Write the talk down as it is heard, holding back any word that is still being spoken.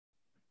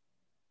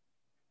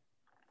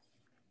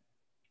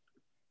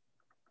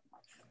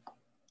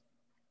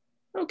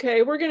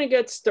Okay, we're going to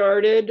get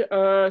started.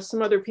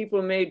 Some other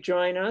people may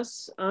join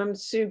us. I'm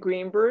Sue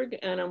Greenberg,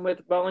 and I'm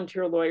with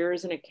Volunteer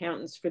Lawyers and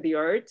Accountants for the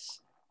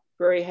Arts.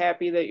 Very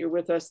happy that you're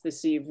with us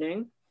this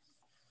evening.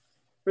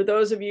 For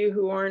those of you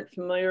who aren't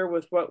familiar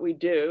with what we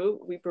do,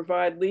 we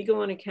provide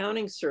legal and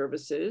accounting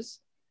services,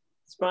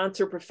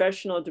 sponsor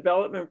professional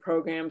development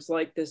programs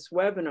like this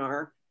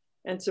webinar,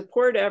 and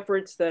support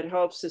efforts that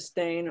help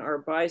sustain our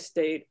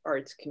bi-state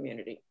arts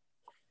community.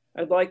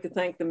 I'd like to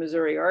thank the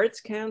Missouri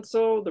Arts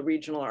Council, the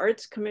Regional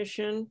Arts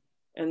Commission,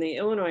 and the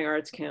Illinois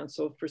Arts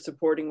Council for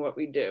supporting what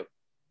we do.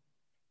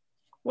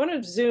 One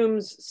of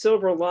Zoom's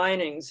silver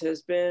linings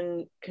has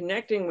been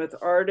connecting with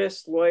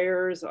artists,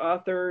 lawyers,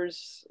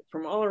 authors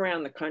from all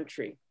around the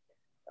country.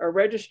 Our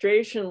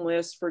registration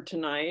list for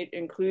tonight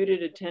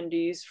included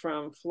attendees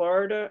from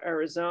Florida,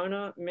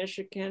 Arizona,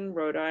 Michigan,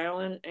 Rhode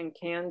Island, and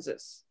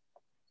Kansas.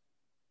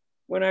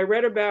 When I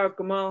read about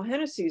Gamal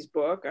Hennessy's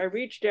book, I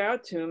reached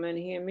out to him and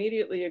he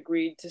immediately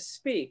agreed to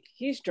speak.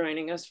 He's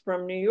joining us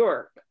from New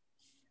York.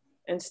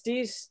 And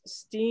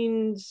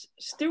Steens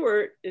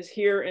Stewart is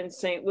here in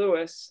St.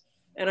 Louis,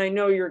 and I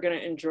know you're going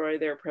to enjoy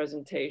their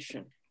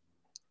presentation.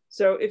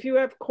 So if you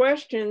have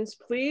questions,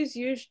 please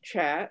use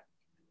chat,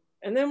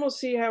 and then we'll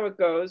see how it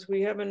goes.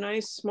 We have a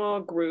nice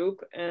small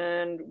group,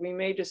 and we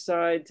may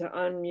decide to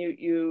unmute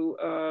you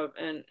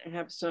and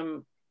have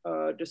some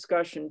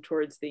discussion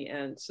towards the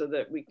end so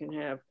that we can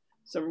have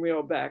some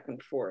real back and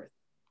forth.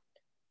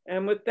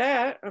 And with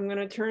that, I'm going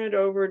to turn it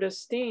over to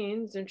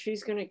Steens, and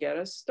she's going to get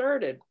us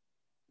started.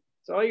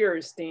 It's all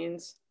yours,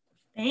 Steens.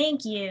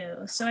 Thank you.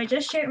 So I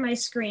just shared my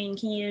screen.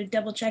 Can you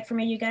double check for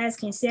me, you guys?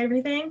 Can you see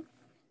everything?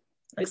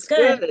 Looks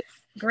good.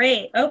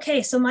 Great.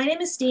 Okay, so my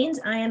name is Steens.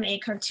 I am a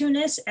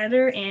cartoonist,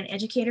 editor, and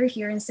educator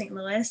here in St.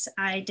 Louis.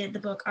 I did the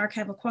book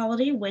Archival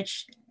Quality,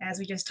 which, as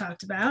we just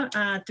talked about,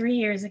 3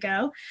 years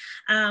ago.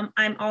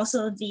 I'm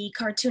also the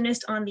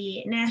cartoonist on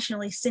the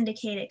nationally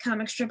syndicated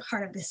comic strip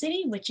Heart of the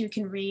City, which you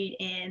can read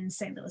in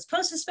St. Louis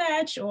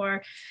Post-Dispatch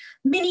or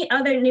many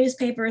other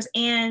newspapers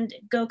and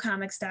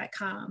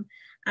GoComics.com.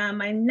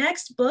 My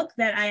next book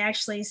that I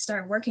actually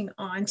start working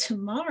on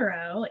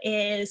tomorrow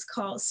is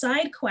called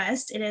Side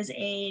Quest. It is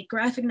a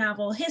graphic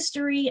novel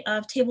history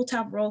of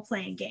tabletop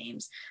role-playing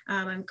games.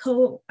 I'm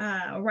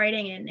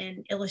co-writing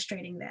and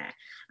illustrating that.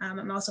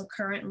 I'm also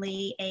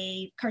currently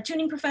a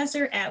cartooning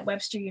professor at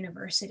Webster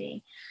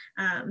University.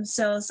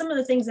 So some of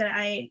the things that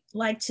I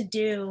like to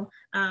do,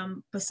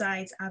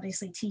 besides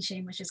obviously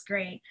teaching, which is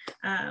great,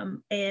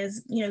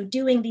 is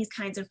doing these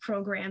kinds of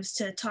programs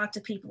to talk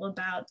to people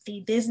about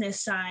the business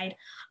side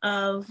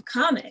of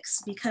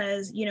comics,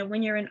 because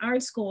when you're in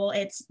art school,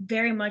 it's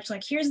very much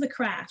like, here's the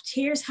craft,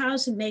 here's how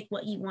to make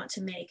what you want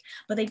to make,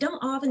 but they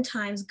don't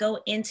oftentimes go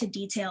into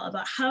detail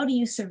about how do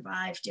you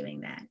survive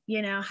doing that.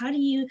 How do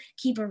you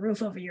keep a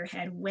roof over your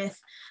head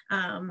with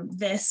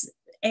this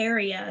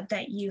area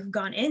that you've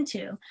gone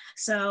into.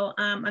 So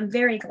I'm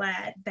very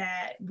glad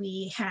that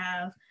we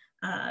have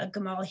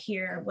Gamal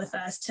here with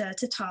us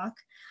to talk.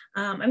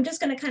 I'm just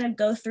going to kind of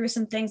go through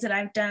some things that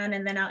I've done,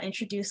 and then I'll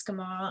introduce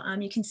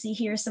Gamal. You can see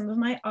here some of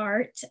my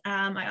art.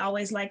 I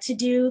always like to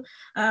do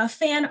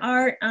fan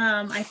art.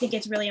 I think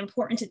it's really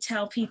important to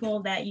tell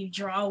people that you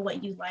draw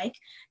what you like,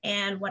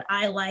 and what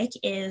I like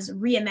is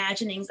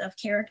reimaginings of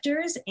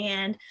characters,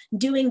 and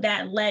doing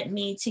that led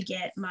me to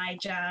get my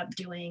job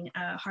doing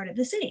Heart of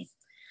the City.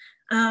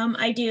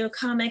 I do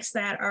comics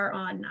that are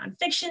on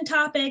nonfiction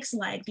topics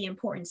like the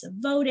importance of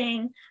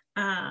voting.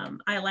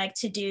 I like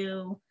to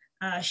do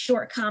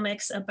short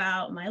comics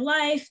about my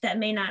life that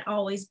may not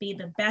always be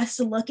the best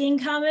looking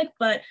comic,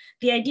 but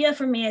the idea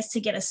for me is to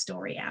get a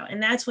story out.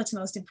 And that's what's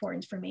most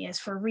important for me, is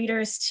for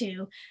readers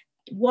to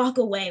walk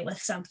away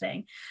with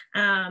something.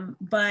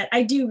 But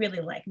I do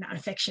really like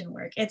nonfiction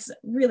work. It's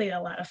really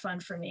a lot of fun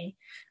for me.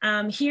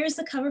 Here's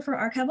the cover for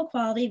Archival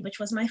Quality, which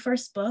was my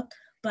first book,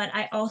 but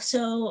I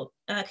also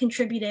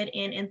contributed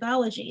in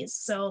anthologies.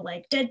 So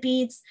like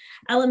Deadbeats,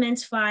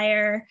 Elements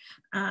Fire,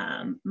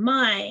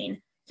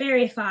 Mine,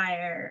 Fairy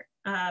Fire,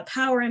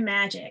 Power and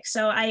Magic.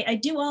 So I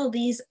do all of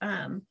these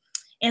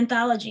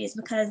anthologies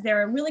because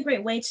they're a really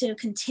great way to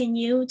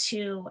continue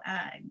to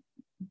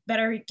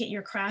better get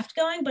your craft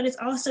going, but it's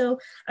also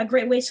a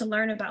great way to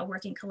learn about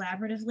working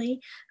collaboratively.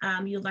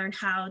 You learn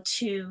how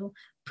to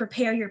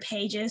prepare your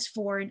pages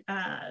for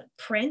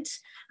print,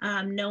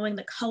 knowing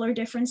the color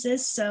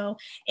differences. So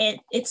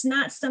it's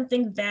not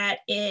something that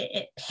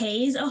it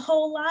pays a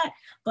whole lot,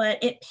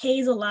 but it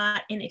pays a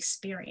lot in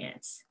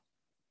experience.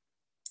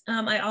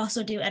 I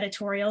also do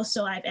editorials.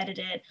 So I've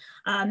edited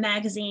a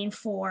magazine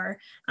for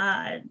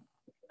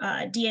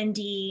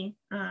D&D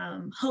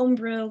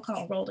homebrew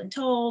called Rolled and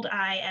Told.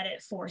 I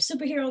edit for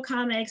superhero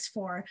comics,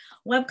 for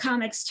web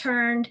comics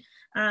turned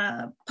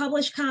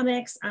published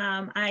comics.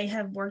 I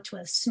have worked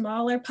with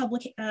smaller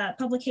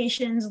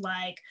publications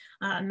like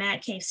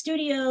Mad Cave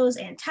Studios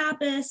and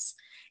Tapas,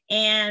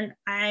 and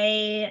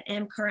I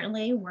am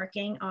currently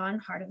working on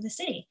Heart of the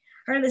City.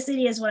 Heart of the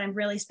City is what I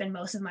really spend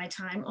most of my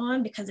time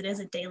on because it is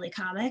a daily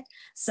comic.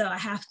 So I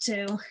have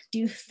to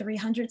do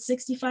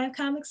 365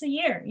 comics a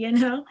year, you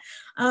know?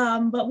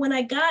 But when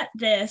I got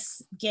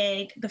this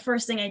gig, the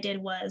first thing I did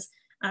was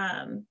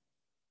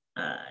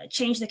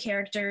change the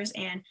characters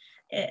and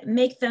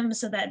make them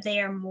so that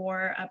they are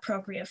more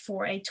appropriate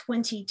for a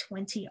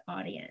 2020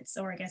 audience,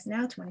 or I guess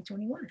now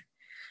 2021.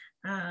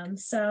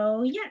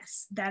 So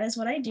yes, that is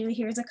what I do.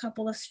 Here's a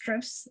couple of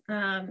strips.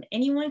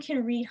 Anyone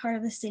can read Heart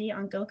of the City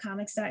on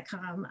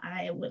gocomics.com.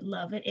 I would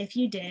love it if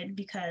you did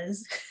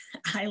because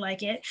I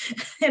like it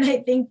and I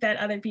think that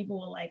other people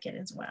will like it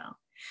as well.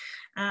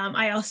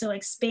 I also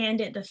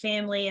expanded the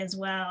family as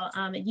well.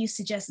 It used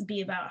to just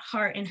be about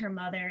Heart and her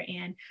mother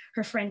and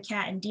her friend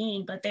Kat and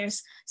Dean, but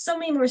there's so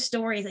many more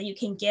stories that you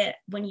can get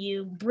when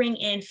you bring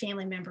in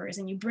family members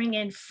and you bring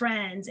in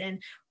friends,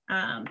 and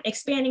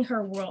expanding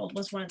her world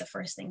was one of the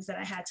first things that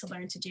I had to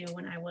learn to do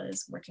when I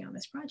was working on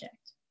this project.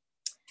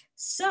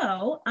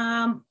 So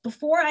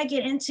before I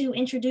get into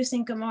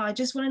introducing Gamal, I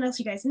just want to let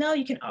you guys know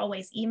you can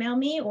always email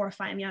me or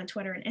find me on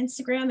Twitter and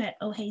Instagram at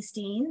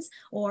ohhastings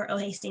or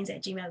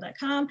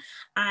ohhastings@gmail.com.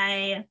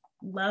 I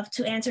love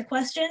to answer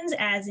questions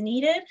as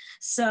needed.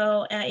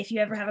 So if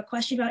you ever have a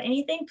question about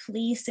anything,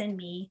 please send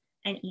me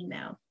an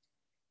email.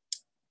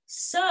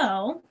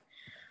 So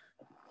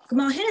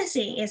Gamal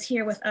Hennessy is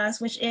here with us,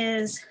 which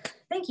is,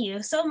 thank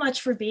you so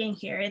much for being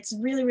here. It's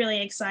really,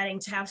 really exciting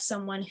to have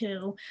someone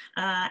who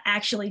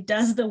actually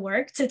does the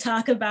work to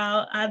talk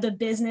about the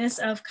business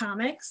of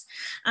comics.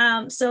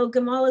 So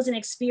Gamal is an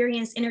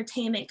experienced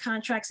entertainment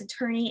contracts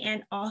attorney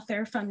and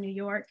author from New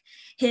York.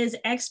 His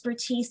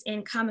expertise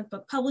in comic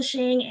book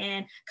publishing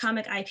and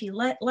comic IP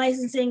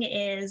licensing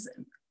is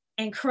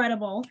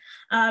incredible.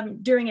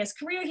 During his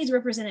career, he's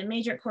represented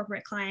major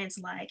corporate clients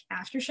like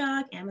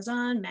Aftershock,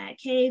 Amazon, Mad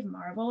Cave,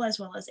 Marvel, as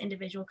well as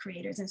individual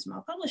creators and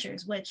small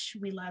publishers, which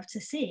we love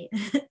to see.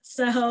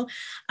 So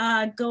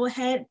go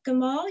ahead,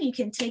 Gamal, you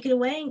can take it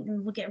away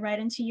and we'll get right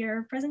into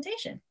your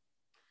presentation.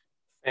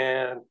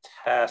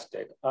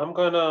 Fantastic. I'm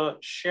gonna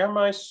share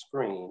my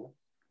screen.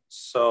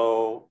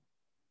 So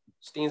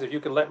Steens, if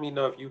you can let me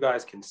know if you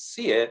guys can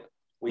see it,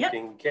 we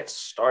can get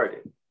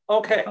started.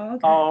 Okay.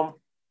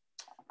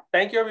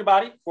 Thank you,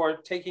 everybody, for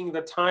taking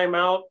the time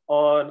out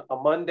on a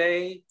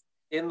Monday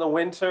in the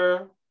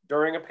winter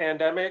during a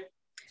pandemic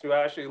to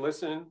actually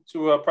listen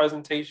to a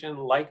presentation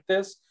like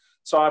this.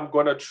 So I'm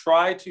going to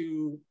try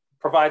to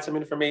provide some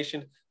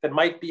information that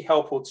might be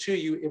helpful to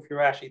you if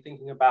you're actually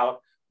thinking about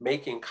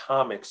making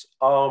comics.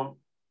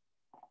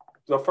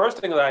 The first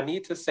thing that I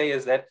need to say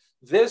is that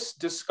this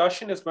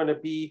discussion is going to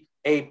be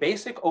a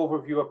basic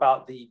overview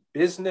about the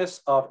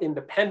business of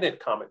independent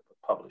comic book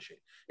publishing.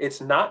 It's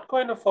not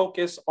going to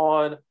focus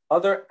on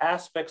other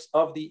aspects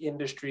of the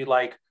industry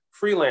like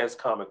freelance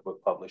comic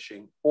book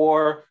publishing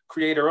or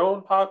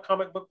creator-owned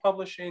comic book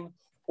publishing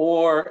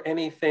or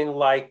anything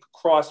like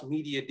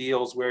cross-media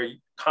deals where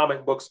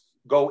comic books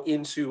go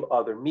into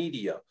other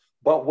media.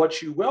 But what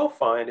you will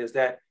find is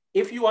that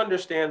if you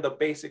understand the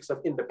basics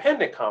of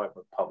independent comic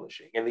book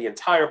publishing and the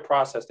entire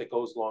process that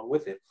goes along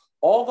with it,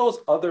 all those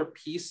other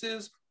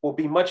pieces will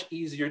be much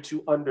easier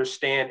to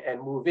understand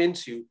and move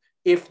into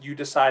if you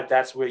decide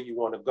that's where you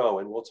want to go.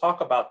 And we'll talk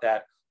about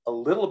that a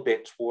little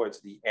bit towards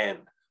the end.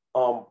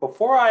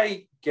 Before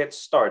I get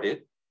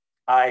started,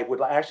 I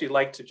would actually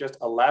like to just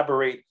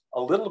elaborate a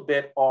little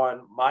bit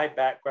on my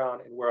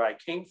background and where I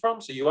came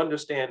from so you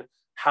understand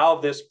how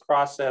this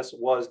process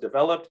was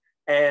developed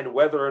and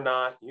whether or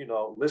not, you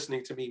know,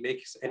 listening to me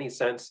makes any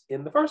sense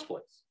in the first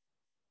place.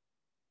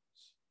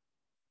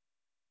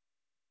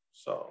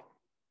 So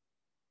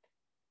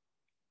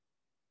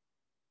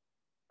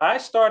I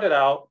started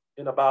out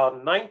in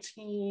about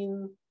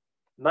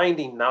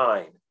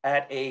 1999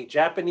 at a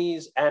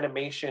Japanese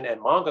animation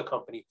and manga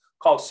company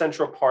called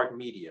Central Park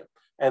Media.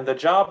 And the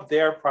job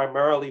there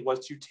primarily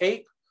was to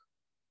take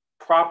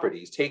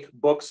properties, take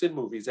books and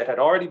movies that had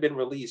already been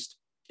released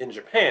in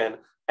Japan,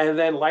 and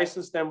then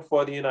license them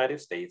for the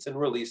United States and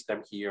release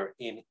them here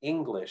in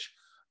English,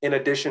 in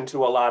addition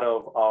to a lot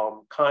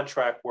of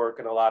contract work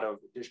and a lot of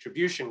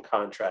distribution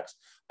contracts.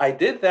 I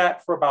did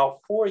that for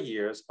about 4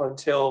 years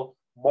until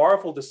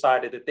Marvel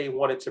decided that they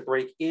wanted to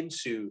break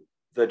into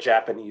the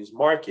Japanese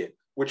market,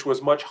 which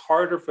was much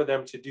harder for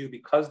them to do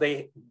because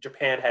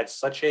Japan had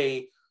such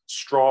a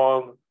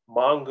strong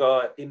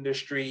manga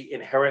industry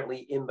inherently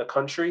in the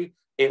country.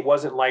 It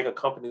wasn't like a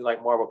company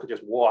like Marvel could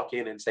just walk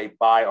in and say,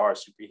 buy our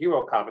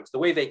superhero comics the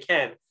way they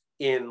can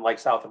in like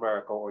South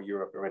America or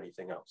Europe or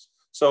anything else.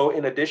 So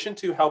in addition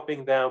to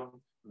helping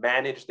them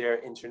manage their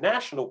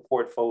international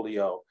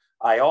portfolio,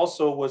 I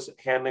also was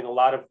handling a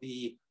lot of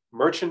the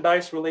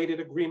merchandise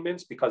related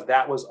agreements because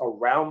that was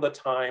around the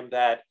time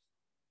that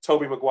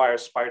Tobey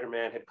Maguire's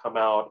Spider-Man had come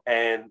out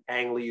and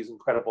Ang Lee's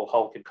Incredible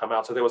Hulk had come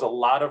out. So there was a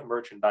lot of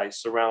merchandise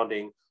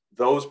surrounding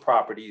those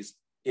properties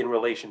in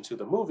relation to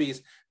the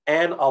movies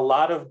and a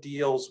lot of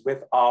deals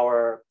with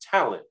our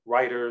talent,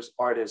 writers,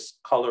 artists,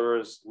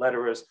 colorers,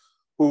 letterers,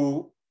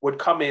 who would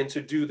come in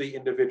to do the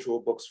individual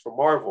books for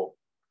Marvel.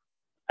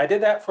 I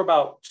did that for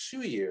about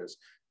 2 years.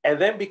 And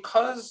then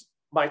because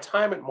my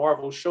time at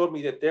Marvel showed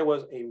me that there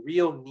was a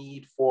real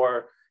need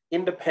for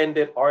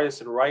independent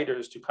artists and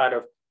writers to kind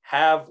of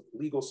have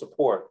legal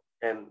support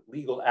and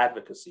legal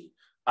advocacy.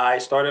 I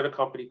started a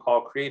company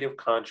called Creative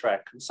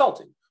Contract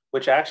Consulting,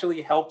 which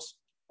actually helps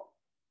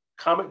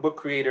comic book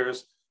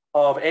creators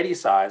of any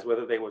size,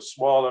 whether they were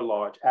small or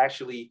large,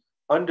 actually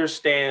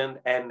understand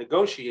and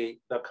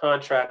negotiate the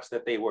contracts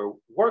that they were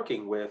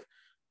working with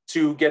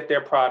to get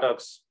their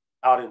products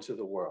out into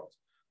the world.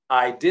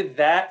 I did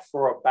that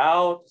for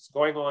about, it's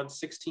going on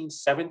 16,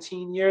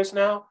 17 years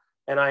now.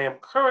 And I am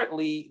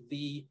currently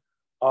the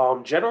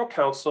general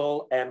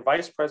counsel and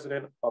vice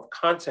president of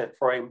content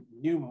for a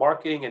new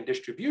marketing and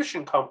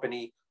distribution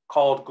company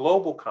called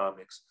Global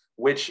Comics,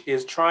 which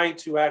is trying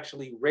to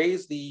actually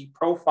raise the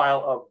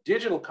profile of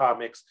digital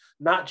comics,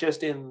 not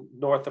just in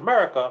North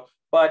America,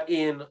 but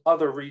in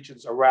other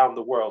regions around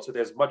the world. So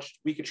there's much,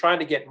 we could try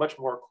to get much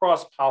more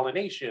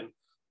cross-pollination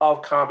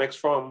of comics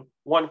from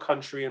one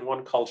country and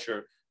one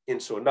culture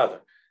into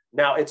another.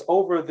 Now, it's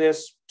over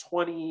this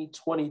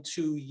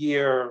 22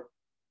 year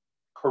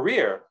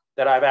career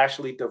that I've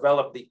actually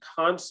developed the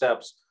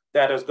concepts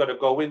that is going to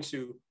go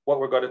into what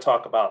we're going to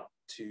talk about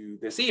to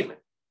this evening,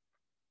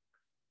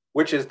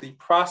 which is the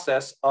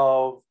process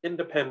of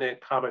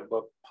independent comic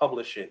book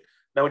publishing.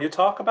 Now, when you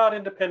talk about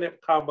independent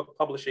comic book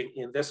publishing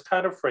in this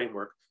kind of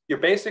framework, you're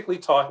basically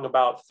talking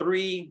about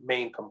three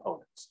main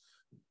components.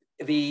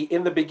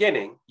 In the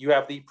beginning, you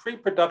have the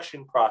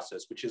pre-production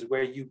process, which is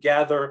where you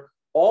gather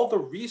all the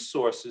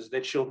resources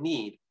that you'll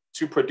need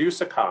to produce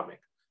a comic,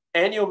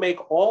 and you'll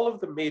make all of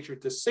the major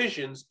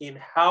decisions in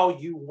how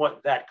you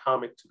want that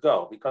comic to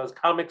go, because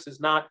comics is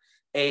not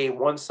a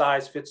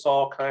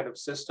one-size-fits-all kind of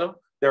system.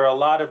 There are a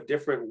lot of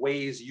different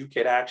ways you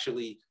could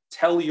actually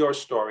tell your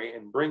story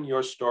and bring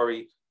your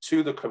story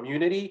to the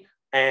community,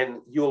 and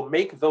you'll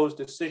make those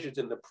decisions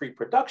in the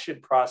pre-production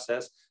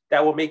process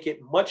that will make it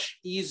much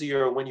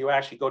easier when you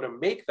actually go to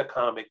make the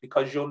comic,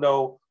 because you'll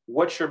know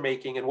what you're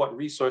making and what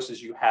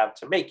resources you have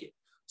to make it.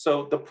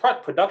 So the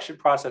production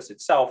process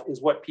itself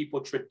is what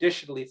people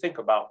traditionally think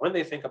about when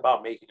they think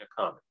about making a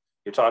comic.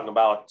 You're talking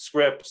about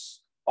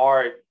scripts,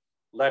 art,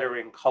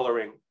 lettering,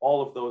 coloring,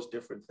 all of those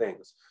different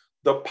things.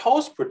 The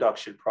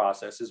post-production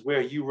process is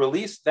where you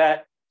release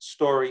that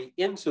story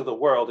into the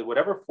world in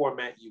whatever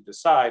format you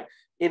decide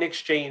in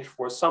exchange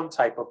for some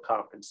type of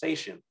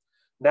compensation.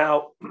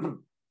 Now,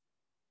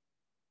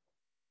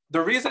 the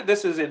reason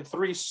this is in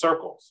three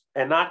circles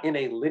and not in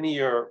a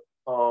linear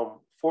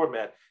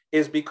format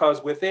is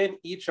because within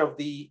each of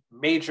the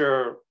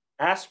major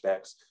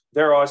aspects,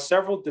 there are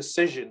several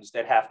decisions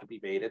that have to be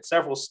made and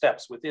several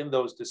steps within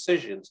those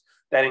decisions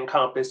that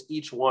encompass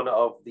each one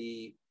of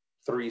the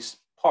three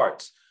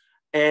parts.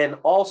 And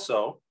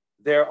also,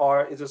 there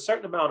is a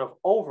certain amount of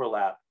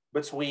overlap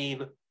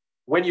between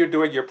when you're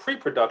doing your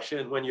pre-production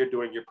and when you're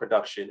doing your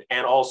production,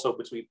 and also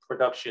between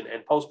production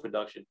and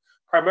post-production,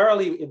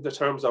 primarily in the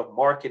terms of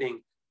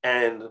marketing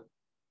and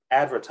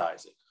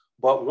advertising.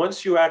 But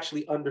once you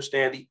actually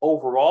understand the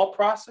overall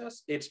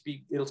process, it's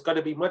going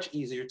to be much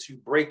easier to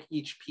break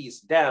each piece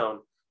down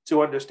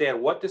to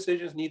understand what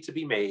decisions need to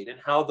be made and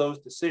how those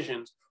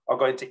decisions are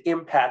going to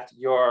impact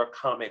your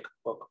comic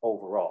book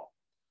overall.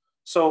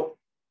 So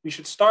we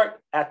should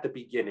start at the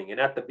beginning. And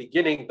at the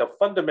beginning, the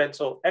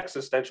fundamental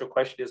existential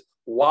question is,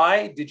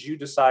 why did you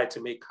decide to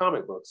make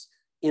comic books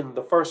in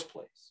the first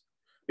place?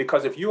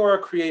 Because if you are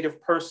a creative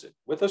person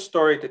with a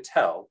story to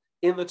tell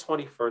in the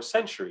 21st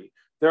century,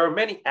 there are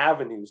many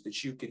avenues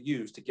that you could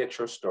use to get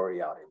your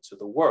story out into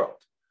the world.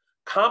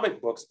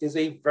 Comic books is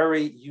a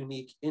very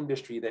unique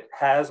industry that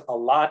has a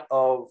lot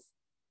of,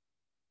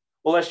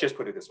 well, let's just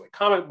put it this way.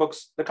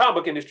 The comic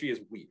book industry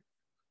is weird,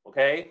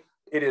 okay?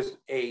 It is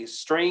a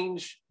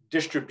strange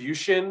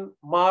distribution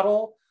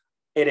model,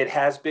 and it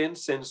has been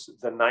since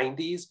the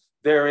 90s.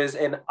 There is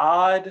an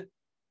odd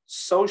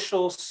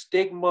social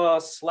stigma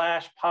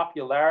 /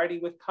 popularity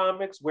with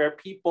comics where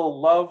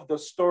people love the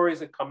stories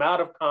that come out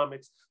of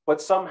comics,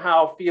 but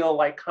somehow feel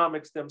like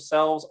comics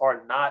themselves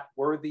are not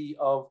worthy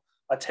of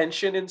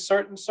attention in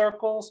certain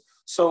circles.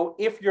 So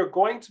if you're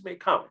going to make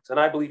comics, and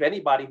I believe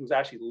anybody who's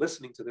actually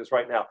listening to this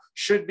right now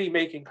should be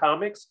making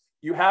comics,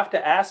 you have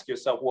to ask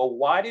yourself, well,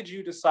 why did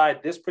you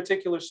decide this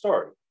particular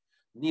story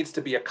needs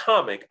to be a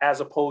comic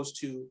as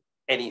opposed to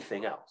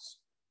anything else?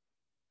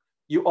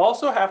 You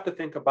also have to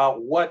think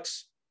about what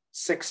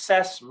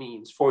success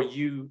means for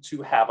you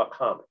to have a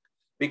comic.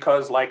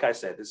 Because like I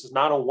said, this is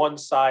not a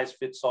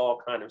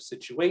one-size-fits-all kind of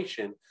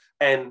situation.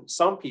 And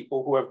some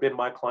people who have been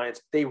my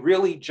clients, they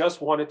really just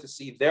wanted to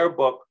see their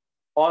book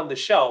on the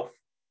shelf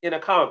in a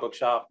comic book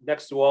shop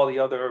next to all the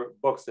other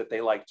books that they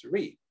like to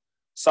read.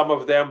 Some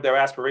of them, their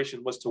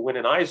aspiration was to win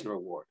an Eisner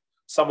Award.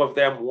 Some of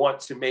them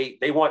want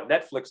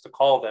Netflix to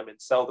call them and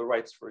sell the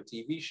rights for a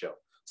TV show.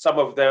 Some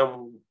of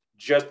them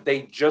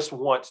they just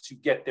want to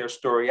get their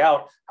story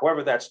out,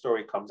 however that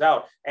story comes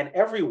out. And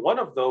every one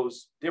of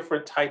those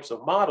different types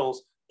of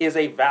models is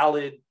a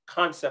valid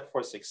concept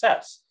for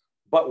success.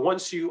 But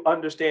once you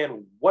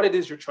understand what it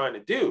is you're trying to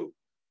do,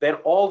 then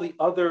all the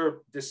other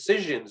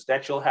decisions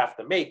that you'll have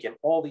to make and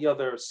all the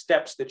other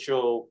steps that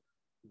you'll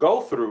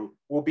go through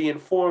will be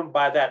informed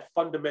by that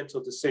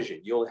fundamental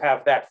decision. You'll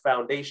have that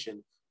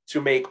foundation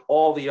to make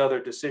all the other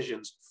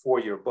decisions for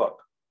your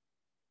book.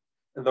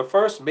 And the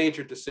first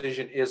major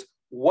decision is,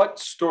 what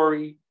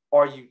story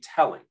are you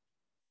telling?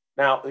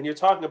 Now, when you're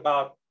talking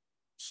about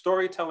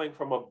storytelling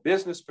from a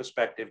business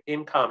perspective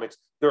in comics,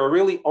 there are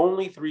really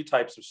only three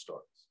types of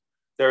stories.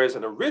 There is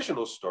an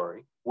original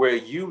story where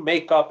you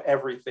make up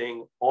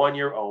everything on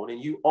your own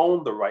and you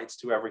own the rights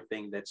to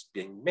everything that's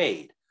being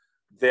made.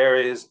 There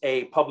is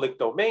a public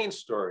domain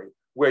story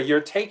where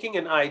you're taking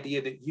an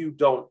idea that you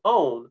don't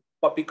own,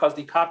 but because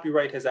the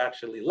copyright has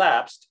actually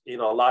lapsed in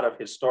a lot of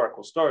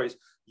historical stories,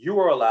 you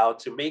are allowed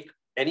to make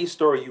any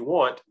story you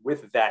want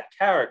with that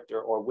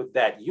character or with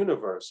that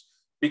universe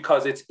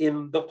because it's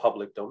in the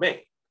public domain.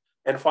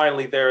 And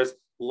finally, there's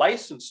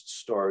licensed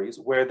stories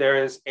where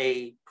there is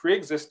a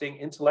pre-existing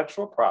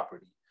intellectual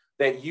property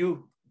that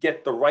you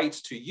get the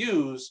rights to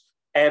use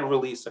and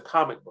release a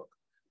comic book.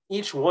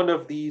 Each one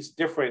of these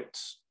different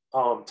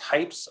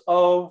types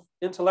of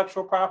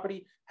intellectual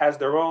property has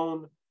their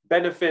own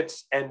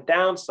benefits and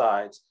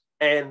downsides,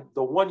 and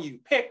the one you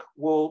pick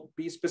will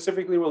be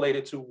specifically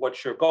related to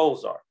what your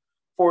goals are.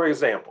 For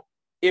example,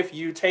 if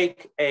you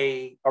take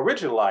an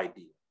original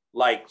idea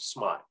like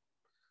Smile,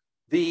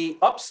 the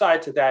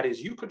upside to that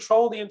is you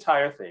control the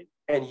entire thing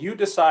and you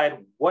decide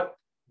what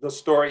the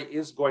story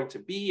is going to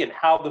be and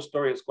how the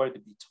story is going to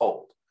be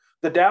told.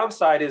 The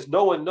downside is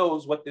no one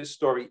knows what this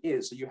story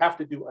is. So you have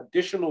to do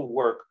additional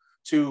work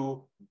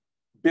to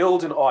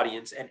build an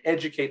audience and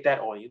educate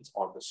that audience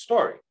on the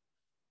story.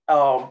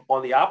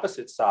 On the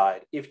opposite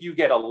side, if you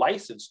get a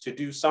license to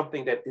do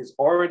something that is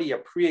already a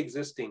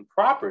pre-existing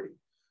property,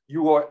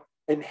 you are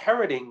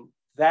inheriting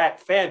that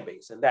fan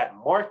base and that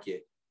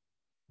market,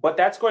 but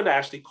that's going to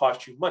actually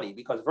cost you money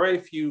because very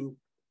few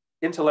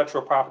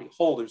intellectual property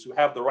holders who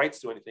have the rights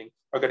to anything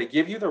are going to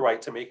give you the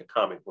right to make a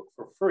comic book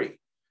for free.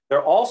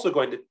 They're also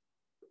going to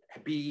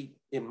be,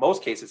 in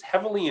most cases,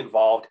 heavily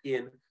involved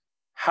in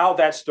how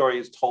that story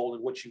is told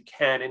and what you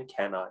can and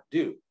cannot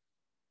do.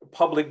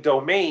 Public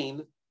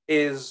domain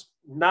is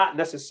not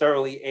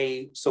necessarily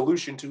a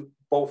solution to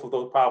both of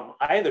those problems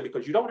either,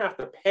 because you don't have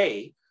to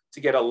pay to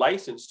get a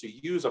license to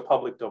use a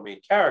public domain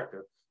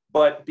character.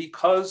 But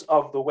because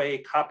of the way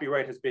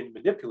copyright has been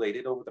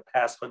manipulated over the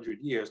past 100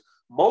 years,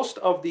 most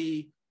of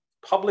the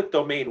public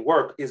domain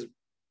work is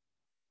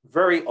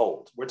very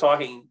old. We're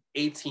talking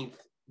 18th,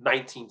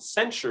 19th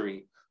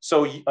century.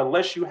 So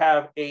unless you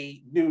have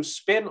a new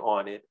spin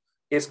on it,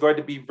 it's going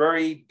to be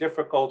very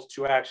difficult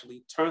to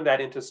actually turn that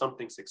into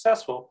something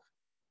successful,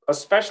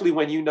 especially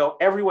when you know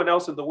everyone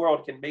else in the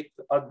world can make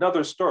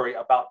another story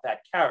about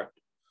that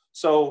character.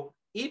 So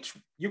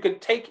you can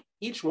take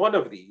each one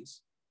of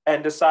these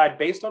and decide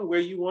based on where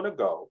you want to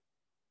go,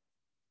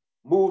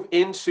 move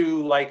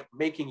into like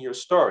making your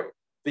story.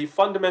 The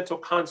fundamental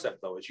concept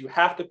though is you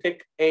have to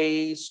pick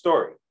a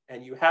story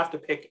and you have to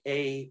pick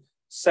a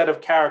set of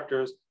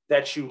characters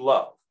that you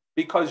love,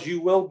 because you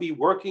will be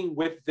working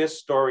with this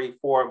story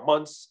for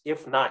months,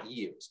 if not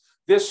years.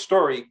 This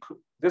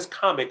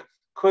comic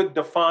could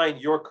define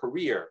your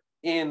career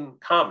in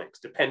comics,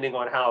 depending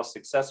on how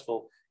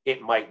successful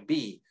it might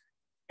be.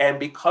 And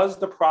because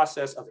the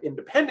process of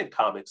independent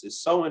comics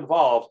is so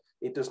involved,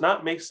 it does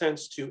not make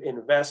sense to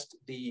invest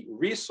the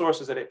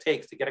resources that it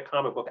takes to get a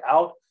comic book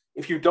out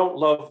if you don't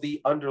love the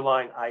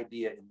underlying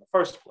idea in the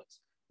first place.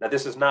 Now,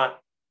 this is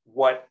not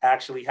what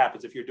actually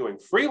happens if you're doing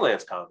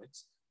freelance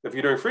comics. If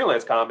you're doing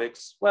freelance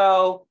comics,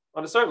 well,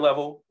 on a certain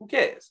level, who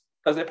cares?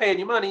 Because they're paying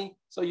you money,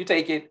 so you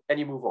take it and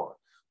you move on.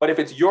 But if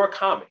it's your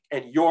comic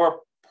and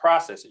your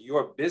process and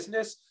your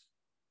business,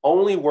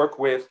 only work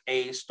with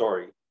a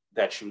story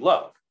that you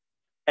love.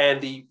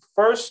 And the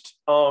first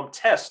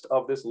test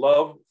of this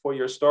love for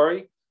your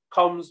story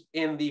comes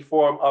in the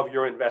form of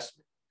your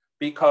investment,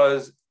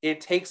 because it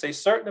takes a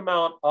certain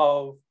amount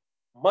of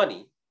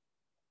money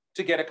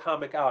to get a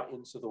comic out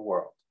into the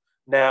world.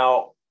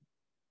 Now,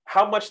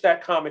 how much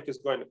that comic is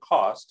going to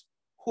cost,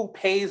 who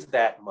pays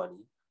that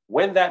money,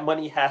 when that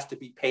money has to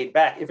be paid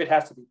back, if it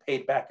has to be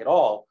paid back at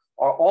all,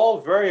 are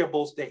all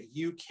variables that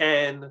you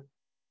can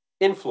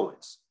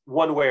influence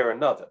one way or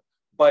another.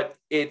 But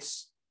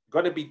it's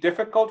going to be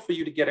difficult for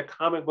you to get a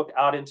comic book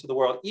out into the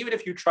world, even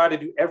if you try to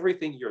do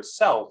everything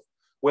yourself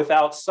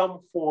without some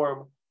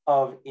form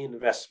of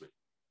investment.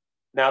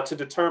 Now, to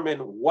determine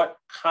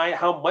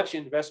how much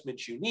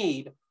investment you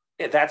need,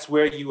 that's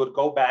where you would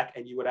go back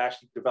and you would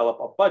actually develop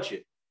a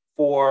budget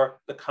for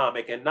the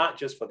comic, and not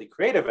just for the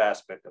creative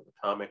aspect of the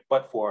comic,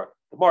 but for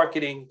the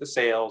marketing, the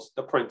sales,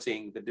 the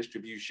printing, the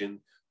distribution,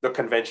 the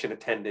convention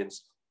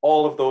attendance,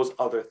 all of those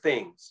other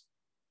things.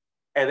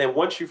 And then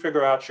once you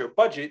figure out your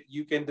budget,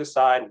 you can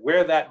decide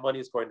where that money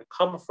is going to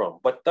come from.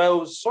 But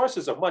those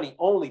sources of money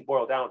only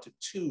boil down to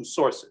two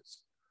sources.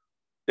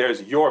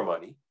 There's your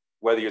money,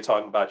 whether you're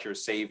talking about your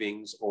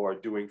savings or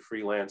doing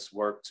freelance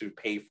work to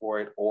pay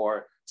for it,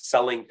 or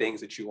selling things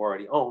that you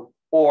already own,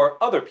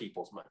 or other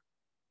people's money.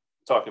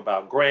 Talking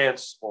about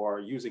grants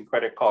or using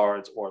credit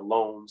cards or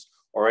loans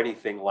or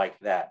anything like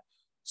that.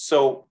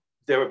 So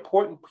the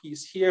important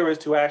piece here is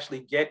to actually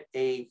get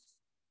a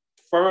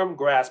firm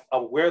grasp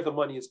of where the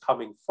money is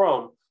coming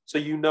from, so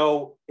you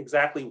know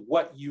exactly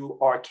what you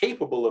are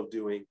capable of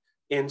doing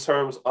in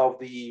terms of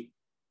the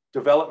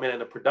development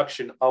and the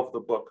production of the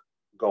book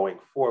going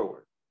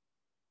forward.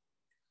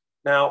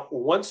 Now,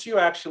 once you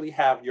actually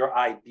have your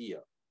idea,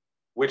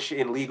 which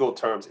in legal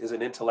terms is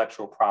an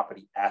intellectual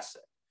property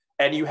asset,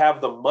 and you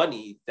have the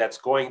money that's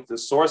going, the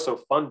source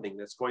of funding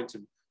that's going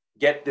to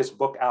get this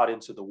book out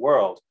into the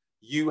world,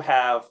 you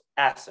have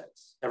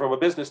assets. And from a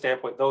business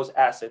standpoint, those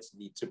assets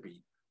need to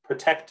be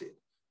protected.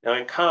 Now,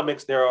 in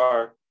comics, there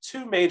are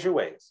two major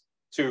ways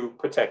to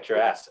protect your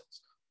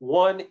assets.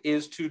 One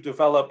is to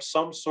develop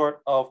some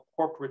sort of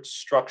corporate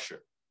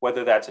structure,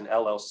 whether that's an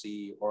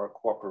LLC or a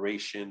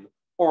corporation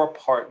or a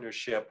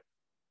partnership,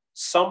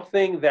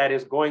 something that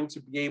is going to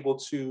be able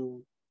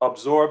to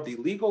absorb the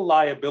legal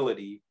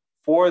liability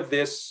for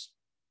this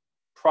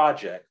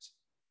project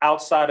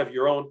outside of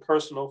your own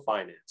personal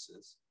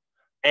finances.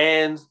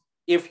 And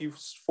if you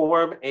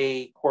form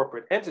a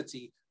corporate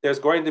entity, there's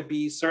going to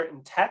be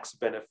certain tax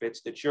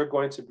benefits that you're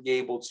going to be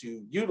able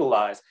to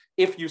utilize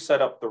if you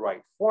set up the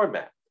right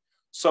format.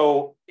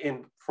 So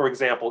for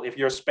example, if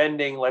you're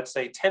spending, let's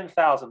say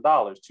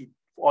 $10,000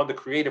 on the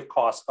creative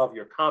costs of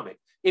your comic,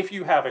 if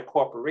you have a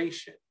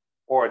corporation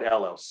or an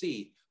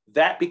LLC,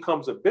 that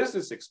becomes a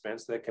business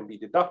expense that can be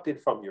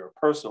deducted from your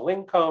personal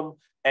income,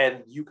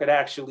 and that could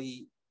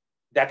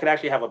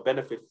actually have a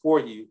benefit for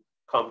you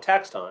come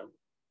tax time,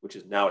 which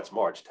is now it's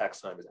March,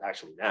 tax time is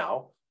actually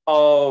now.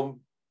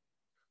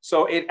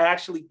 So it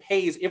actually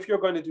pays, if you're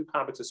going to do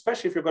comics,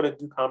 especially if you're going to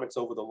do comics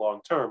over the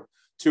long term,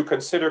 to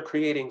consider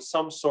creating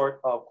some sort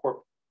of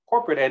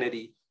corporate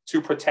entity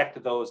to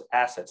protect those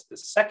assets. The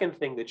second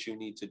thing that you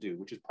need to do,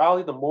 which is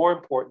probably the more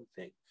important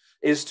thing,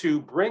 is to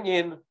bring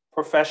in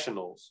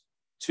professionals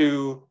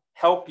to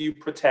help you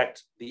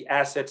protect the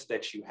assets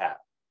that you have.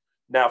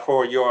 Now,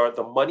 for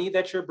the money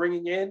that you're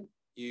bringing in,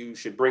 you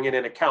should bring in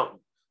an accountant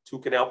who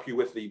can help you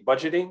with the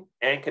budgeting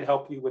and can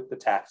help you with the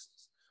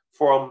taxes.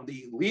 From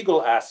the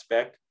legal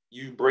aspect,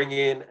 you bring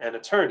in an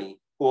attorney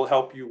who will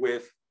help you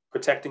with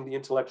protecting the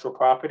intellectual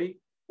property,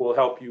 who will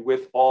help you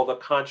with all the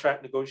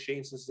contract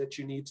negotiations that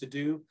you need to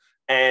do,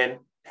 and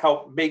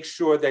help make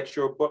sure that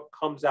your book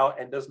comes out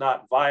and does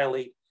not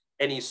violate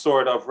any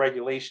sort of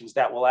regulations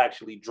that will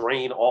actually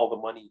drain all the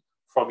money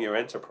from your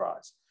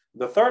enterprise.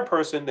 The third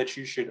person that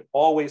you should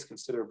always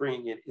consider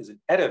bringing in is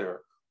an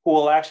editor who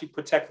will actually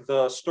protect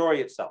the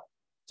story itself,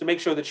 to make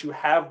sure that you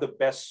have the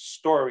best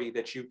story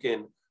that you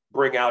can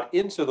bring out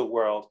into the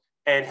world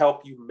and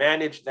help you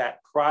manage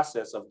that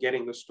process of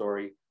getting the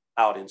story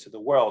out into the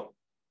world.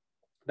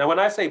 Now, when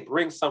I say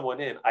bring someone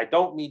in, I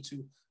don't mean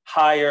to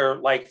hire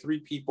like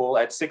 3 people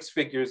at 6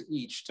 figures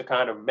each to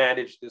kind of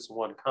manage this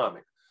one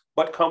comic,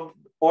 but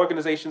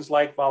organizations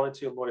like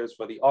Volunteer Lawyers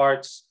for the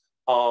Arts,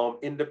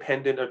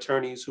 independent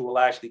attorneys who will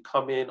actually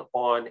come in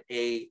on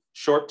a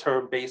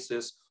short-term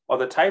basis, are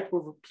the type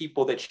of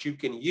people that you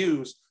can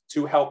use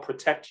to help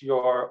protect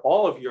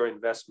all of your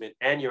investment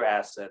and your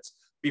assets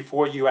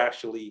before you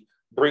actually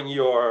bring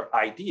your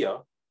idea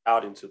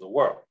out into the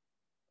world.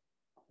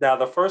 Now,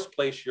 the first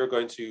place you're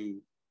going to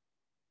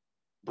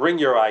bring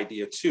your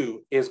idea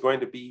to is going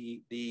to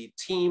be the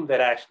team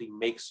that actually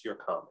makes your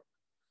comic.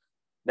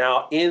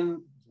 Now,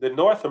 in the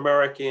North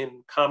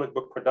American comic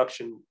book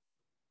production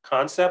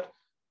concept,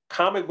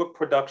 comic book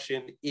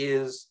production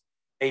is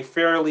a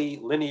fairly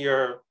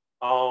linear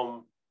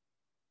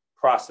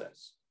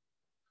process.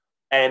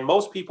 And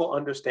most people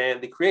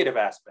understand the creative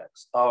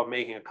aspects of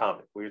making a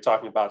comic, where you're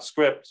talking about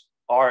script,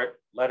 art,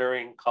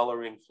 lettering,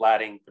 coloring,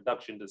 flatting,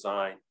 production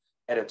design,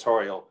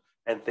 editorial,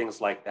 and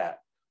things like that.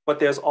 But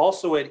there's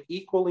also an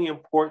equally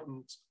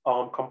important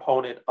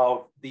component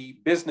of the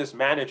business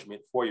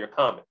management for your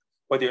comic,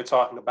 whether you're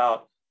talking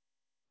about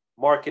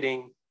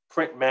marketing,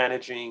 print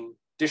managing,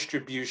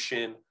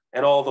 distribution,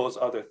 and all those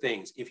other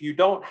things. If you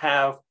don't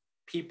have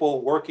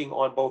people working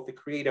on both the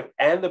creative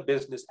and the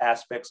business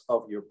aspects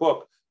of your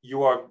book,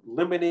 you are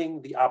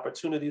limiting the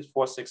opportunities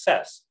for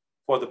success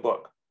for the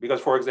book. Because,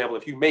 for example,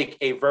 if you make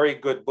a very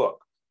good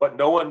book, but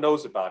no one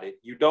knows about it,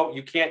 you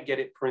can't get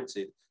it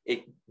printed,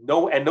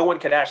 no one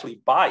can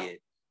actually buy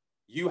it,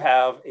 you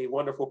have a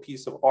wonderful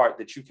piece of art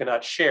that you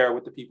cannot share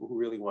with the people who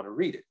really want to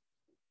read it.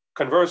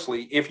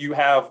 Conversely, if you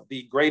have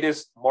the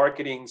greatest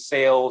marketing,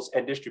 sales,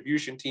 and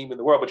distribution team in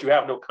the world, but you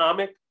have no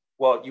comic,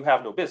 well, you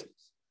have no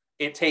business.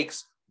 It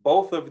takes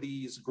both of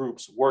these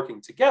groups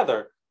working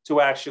together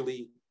to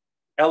actually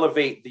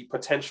elevate the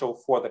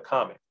potential for the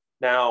comic.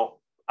 Now,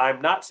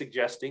 I'm not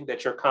suggesting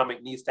that your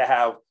comic needs to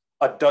have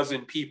a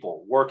dozen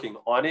people working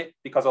on it,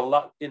 because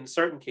in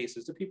certain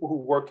cases, the people who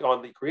work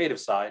on the creative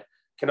side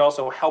can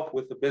also help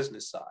with the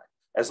business side.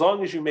 As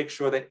long as you make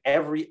sure that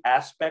every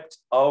aspect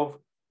of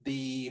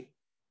the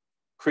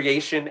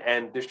creation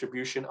and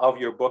distribution of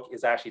your book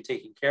is actually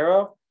taken care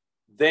of,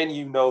 then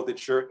you know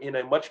that you're in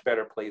a much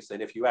better place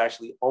than if you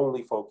actually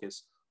only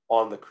focus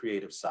on the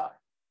creative side.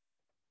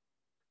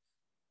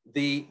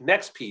 The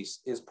next piece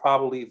is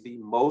probably the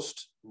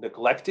most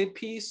neglected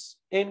piece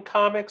in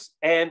comics,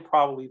 and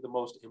probably the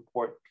most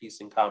important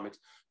piece in comics,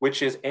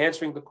 which is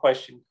answering the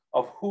question,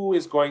 of who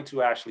is going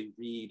to actually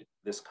read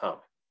this comic.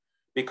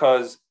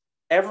 Because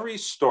every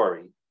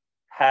story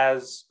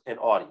has an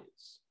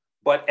audience,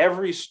 but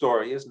every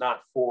story is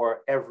not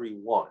for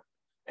everyone.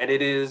 And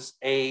it is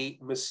a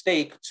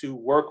mistake to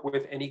work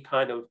with any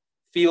kind of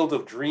field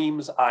of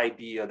dreams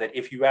idea that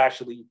if you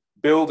actually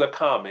build a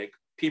comic,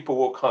 people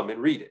will come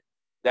and read it.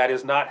 That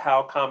is not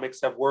how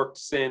comics have worked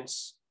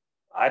since,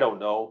 I don't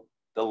know,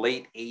 the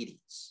late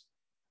 80s.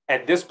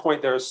 At this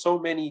point, there are so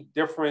many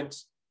different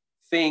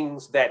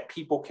things that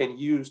people can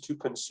use to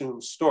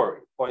consume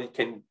story or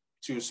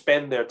to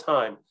spend their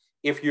time.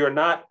 If you're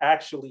not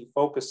actually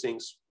focusing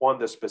on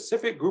the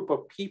specific group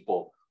of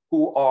people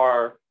who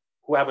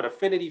have an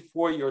affinity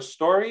for your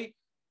story,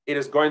 it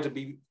is going to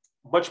be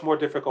much more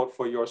difficult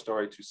for your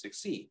story to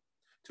succeed.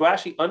 To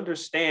actually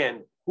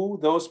understand who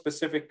those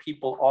specific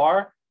people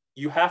are,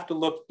 you have to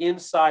look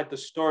inside the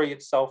story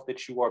itself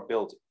that you are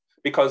building,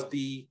 because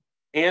the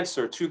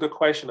answer to the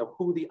question of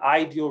who the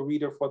ideal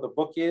reader for the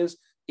book is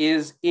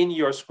in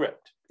your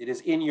script. It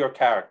is in your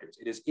characters.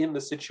 It is in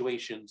the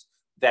situations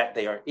that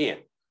they are in.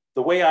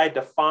 The way I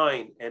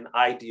define an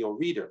ideal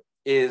reader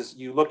is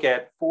you look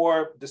at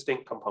 4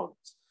 distinct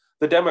components.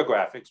 The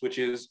demographics, which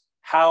is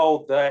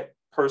how that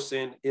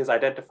person is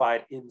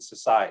identified in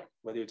society,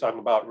 whether you're talking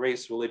about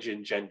race,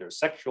 religion, gender,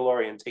 sexual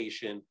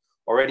orientation,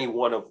 or any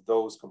one of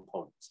those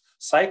components.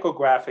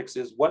 Psychographics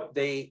is what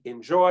they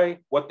enjoy,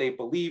 what they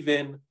believe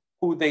in,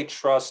 who they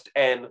trust,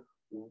 and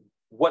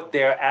what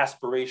their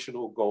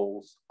aspirational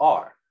goals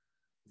are.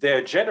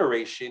 Their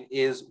generation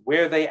is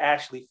where they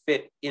actually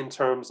fit in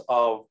terms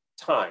of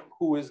time.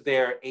 Who is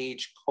their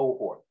age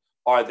cohort?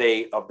 Are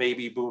they a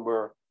baby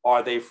boomer?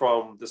 Are they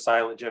from the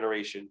silent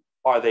generation?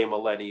 Are they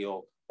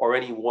millennial? Or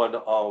any one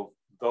of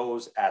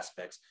those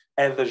aspects.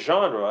 And the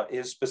genre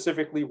is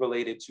specifically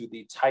related to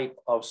the type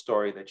of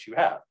story that you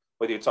have,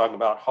 whether you're talking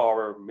about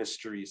horror,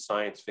 mystery,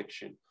 science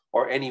fiction,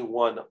 or any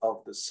one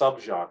of the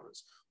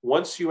subgenres.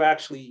 Once you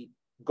actually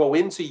go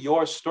into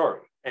your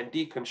story and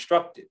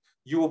deconstruct it,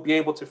 you will be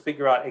able to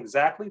figure out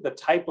exactly the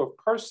type of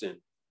person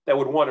that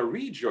would want to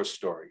read your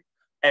story,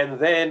 and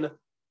then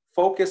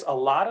focus a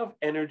lot of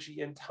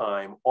energy and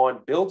time on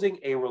building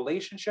a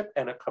relationship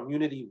and a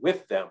community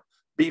with them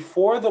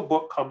before the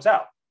book comes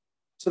out,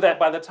 so that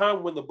by the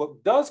time when the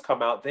book does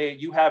come out,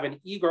 you have an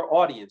eager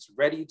audience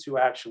ready to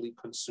actually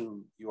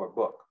consume your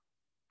book.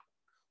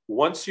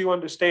 Once you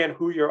understand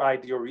who your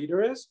ideal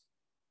reader is,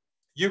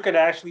 you can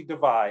actually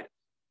divide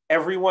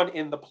everyone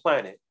in the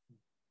planet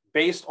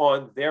based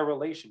on their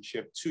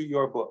relationship to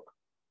your book.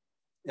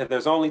 And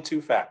there's only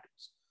 2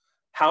 factors: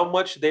 how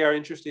much they are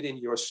interested in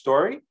your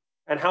story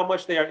and how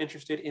much they are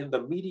interested in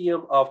the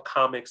medium of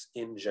comics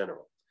in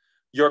general.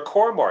 Your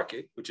core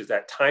market, which is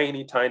that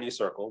tiny, tiny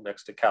circle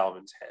next to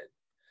Calvin's head,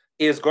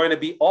 is going to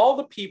be all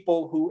the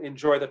people who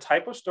enjoy the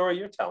type of story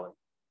you're telling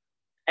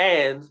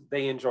and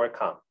they enjoy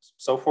comics.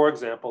 So for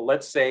example,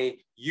 let's say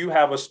you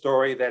have a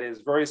story that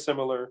is very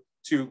similar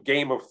to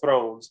Game of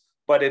Thrones,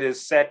 but it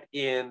is set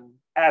in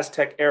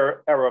Aztec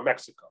era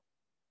Mexico.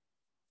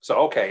 So,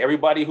 okay,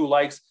 everybody who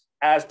likes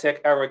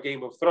Aztec era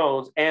Game of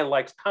Thrones and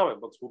likes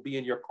comic books will be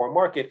in your core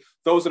market.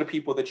 Those are the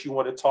people that you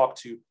want to talk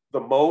to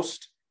the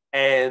most,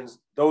 and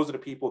those are the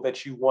people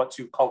that you want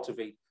to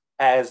cultivate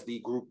as the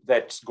group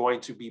that's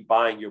going to be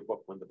buying your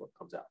book when the book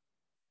comes out.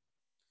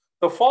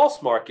 The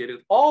false market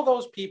is all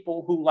those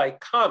people who like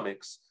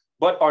comics,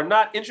 but are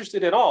not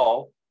interested at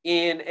all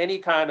in any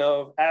kind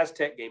of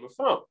Aztec Game of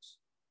Thrones.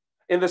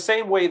 In the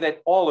same way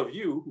that all of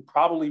you who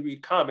probably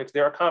read comics,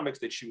 there are comics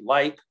that you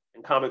like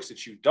and comics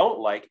that you don't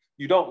like.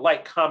 You don't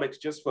like comics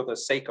just for the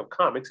sake of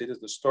comics. It is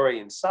the story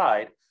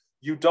inside.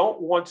 You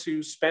don't want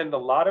to spend a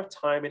lot of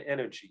time and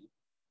energy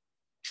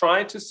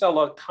trying to sell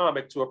a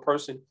comic to a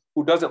person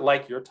who doesn't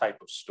like your type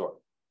of story.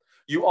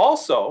 You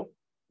also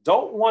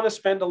don't want to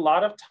spend a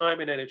lot of time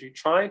and energy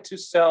trying to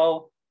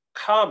sell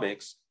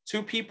comics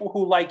to people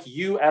who like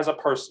you as a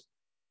person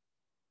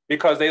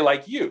because they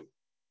like you.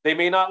 They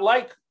may not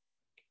like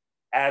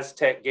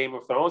Aztec Game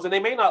of Thrones and they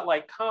may not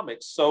like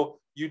comics. So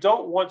you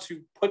don't want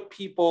to put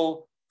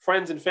people,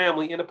 friends and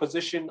family, in a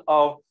position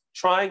of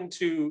trying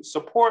to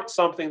support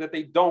something that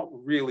they don't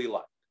really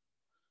like.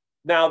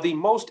 Now, the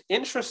most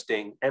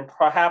interesting and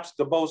perhaps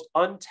the most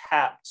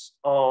untapped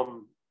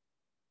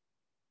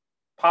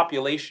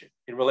population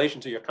in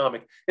relation to your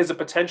comic is a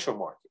potential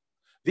market.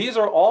 These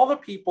are all the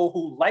people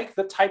who like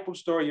the type of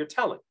story you're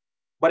telling,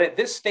 but at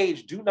this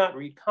stage do not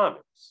read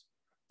comics.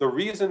 The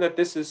reason that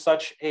this is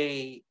such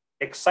an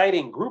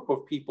exciting group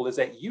of people is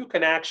that you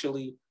can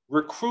actually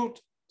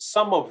recruit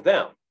some of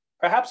them,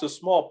 perhaps a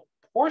small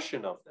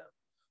portion of them,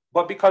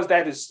 but because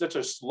that is such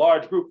a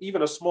large group,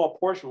 even a small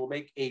portion will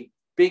make a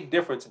big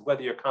difference in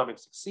whether your comic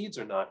succeeds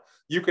or not.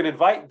 You can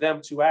invite them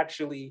to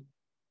actually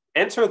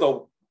enter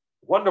the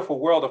wonderful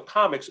world of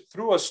comics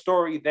through a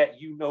story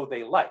that you know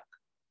they like.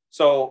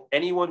 So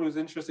anyone who's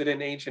interested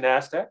in ancient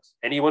Aztecs,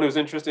 anyone who's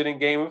interested in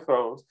Game of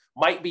Thrones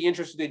might be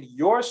interested in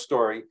your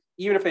story,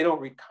 even if they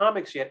don't read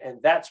comics yet. And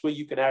that's where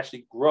you can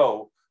actually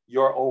grow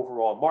your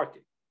overall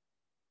market.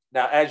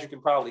 Now, as you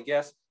can probably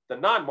guess, the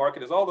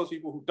non-market is all those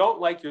people who don't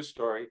like your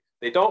story.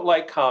 they don't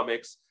like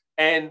comics,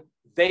 and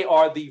they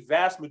are the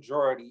vast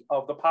majority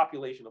of the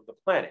population of the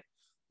planet.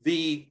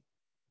 The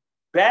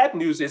bad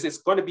news is it's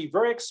going to be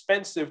very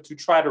expensive to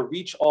try to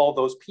reach all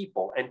those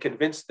people and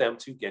convince them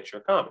to get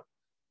your comic.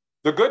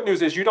 The good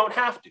news is you don't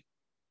have to,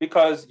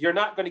 because you're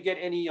not going to get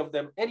any of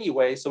them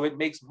anyway. So it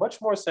makes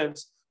much more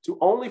sense to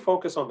only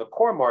focus on the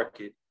core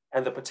market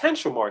and the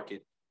potential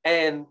market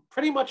and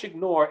pretty much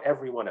ignore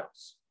everyone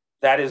else.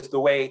 That is the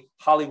way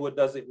Hollywood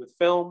does it with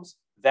films.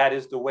 That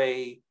is the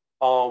way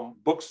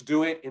books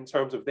do it in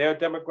terms of their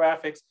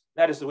demographics.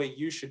 That is the way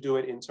you should do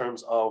it in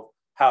terms of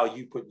how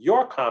you put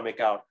your comic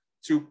out,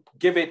 to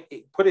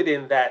put it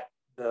in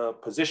the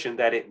position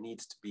that it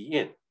needs to be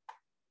in.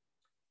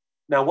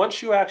 Now,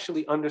 once you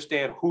actually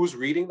understand who's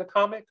reading the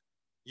comic,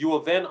 you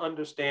will then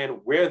understand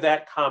where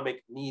that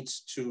comic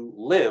needs to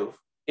live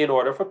in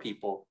order for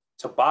people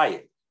to buy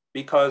it.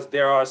 Because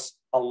there are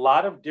a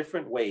lot of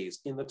different ways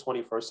in the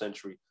 21st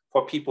century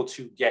for people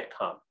to get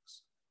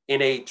comics.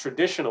 In a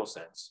traditional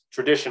sense,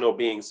 traditional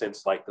being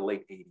since like the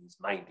late 80s,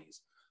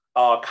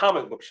 90s,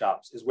 comic book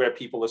shops is where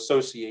people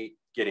associate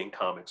getting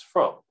comics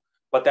from.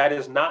 But that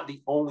is not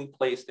the only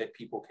place that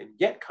people can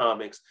get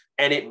comics.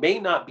 And it may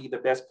not be the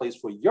best place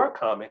for your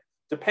comic,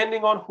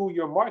 depending on who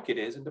your market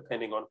is and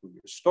depending on who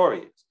your story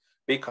is.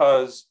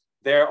 Because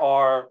there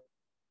are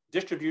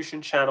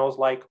distribution channels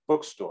like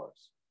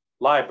bookstores,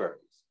 libraries,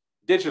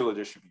 digital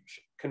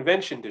distribution,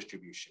 convention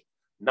distribution,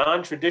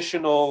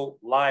 non-traditional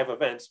live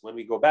events when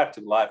we go back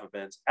to live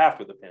events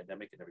after the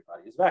pandemic and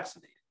everybody is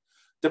vaccinated.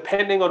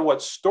 Depending on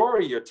what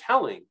story you're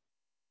telling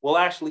will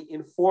actually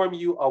inform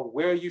you of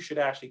where you should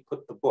actually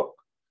put the book.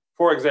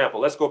 For example,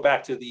 let's go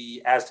back to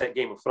the Aztec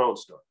Game of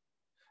Thrones story.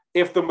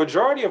 If the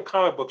majority of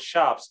comic book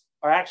shops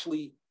are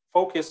actually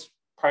focused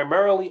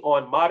primarily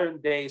on modern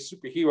day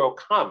superhero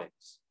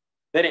comics,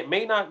 then it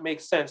may not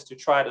make sense to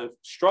try to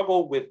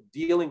struggle with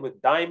dealing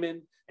with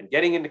Diamond and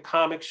getting into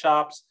comic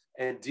shops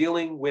and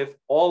dealing with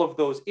all of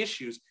those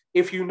issues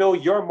if you know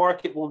your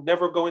market will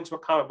never go into a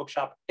comic book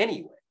shop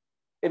anyway.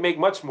 It makes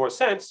much more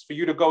sense for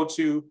you to go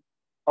to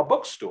a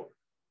bookstore.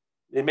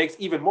 It makes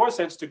even more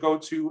sense to go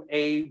to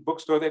a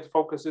bookstore that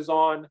focuses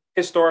on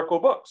historical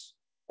books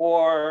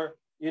or,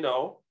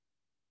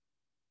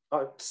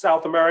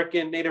 South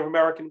American, Native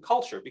American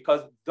culture,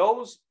 because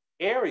those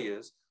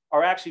areas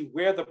are actually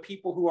where the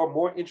people who are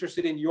more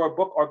interested in your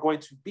book are going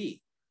to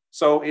be.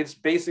 So it's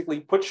basically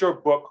put your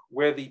book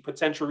where the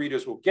potential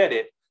readers will get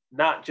it,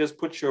 not just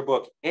put your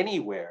book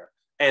anywhere.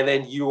 And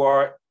then you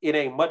are in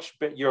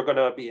you're going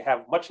to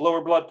have much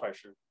lower blood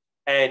pressure,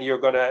 and your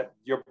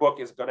book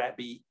is going to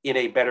be in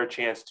a better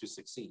chance to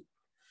succeed.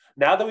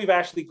 Now that we've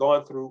actually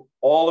gone through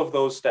all of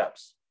those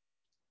steps,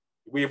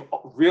 we've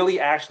really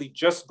actually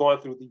just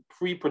gone through the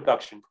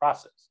pre-production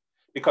process,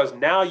 because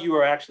now you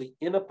are actually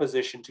in a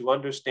position to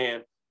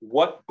understand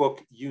what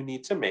book you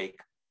need to make,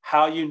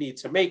 how you need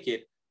to make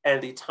it,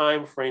 and the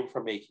time frame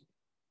for making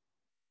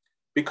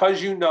it.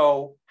 Because you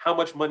know how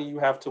much money you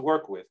have to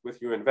work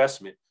with your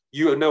investment,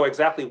 you know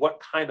exactly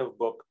what kind of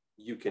book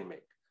you can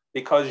make.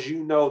 Because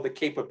you know the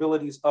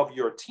capabilities of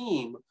your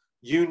team,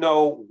 you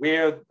know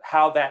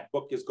how that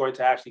book is going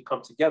to actually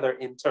come together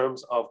in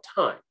terms of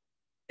time,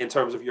 in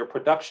terms of your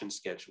production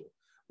schedule.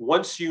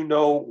 Once you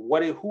know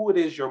who it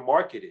is your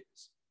market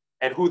is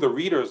and who the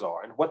readers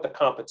are and what the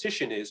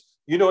competition is,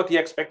 you know what the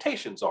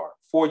expectations are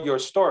for your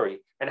story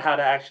and how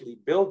to actually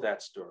build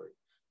that story.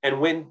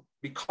 And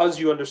because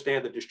you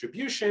understand the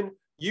distribution,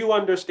 you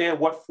understand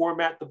what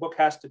format the book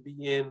has to be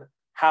in,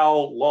 how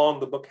long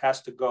the book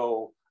has to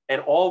go,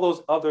 and all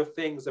those other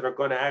things that are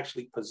going to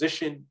actually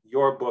position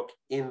your book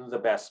in the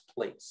best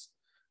place.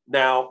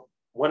 Now,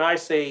 when I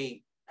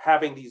say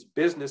having these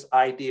business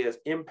ideas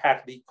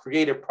impact the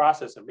creative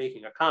process of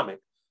making a comic,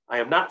 I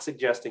am not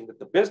suggesting that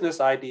the business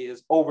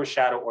ideas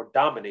overshadow or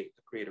dominate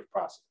the creative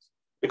process.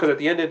 Because at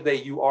the end of the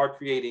day, you are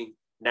creating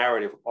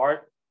narrative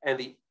art, and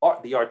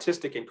the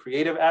artistic and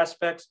creative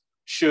aspects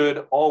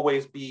should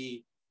always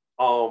be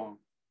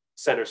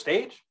center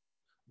stage.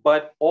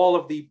 But all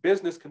of the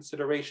business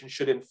considerations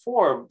should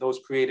inform those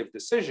creative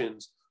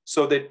decisions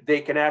so that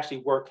they can actually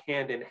work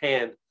hand in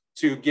hand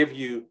to give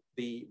you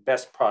the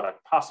best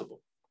product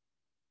possible.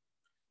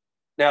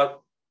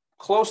 Now,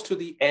 close to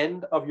the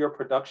end of your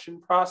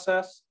production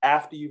process,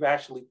 after you've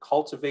actually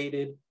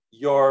cultivated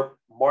your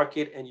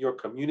market and your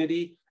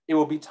community, it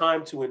will be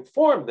time to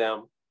inform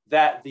them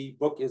that the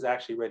book is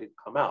actually ready to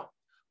come out.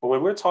 But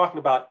when we're talking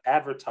about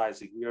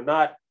advertising, we are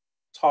not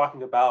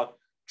talking about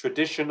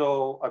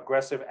traditional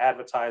aggressive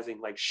advertising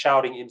like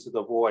shouting into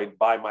the void,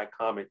 buy my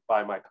comic,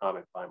 buy my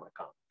comic, buy my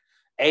comic.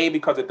 A,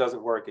 because it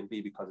doesn't work, and B,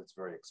 because it's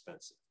very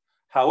expensive.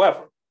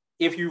 However,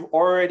 if you've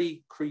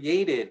already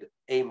created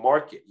a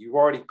market, you've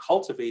already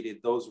cultivated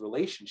those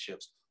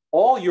relationships,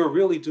 all you're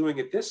really doing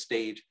at this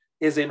stage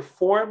is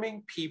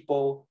informing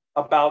people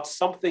about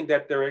something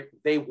that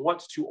they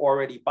want to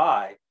already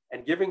buy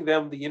and giving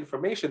them the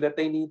information that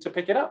they need to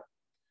pick it up.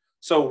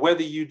 So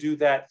whether you do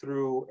that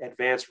through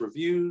advanced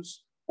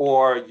reviews,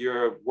 or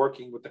you're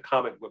working with the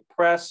comic book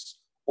press,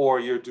 or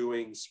you're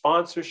doing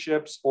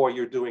sponsorships, or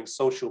you're doing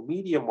social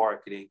media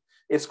marketing,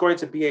 It's going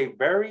to be a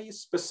very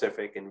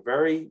specific and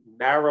very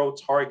narrow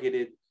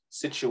targeted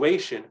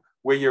situation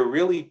where you're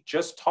really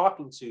just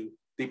talking to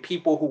the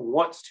people who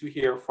want to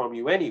hear from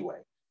you anyway.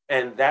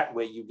 And that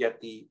way you get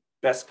the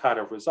best kind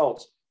of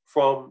results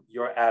from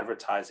your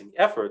advertising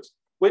efforts,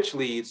 which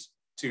leads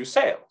to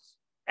sales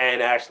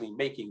and actually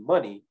making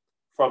money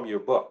from your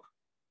book.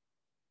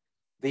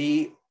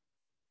 The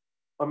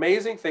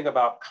amazing thing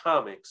about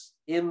comics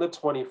in the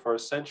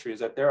 21st century is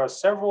that there are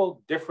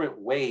several different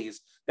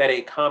ways that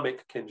a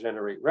comic can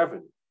generate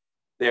revenue.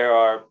 There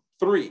are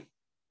three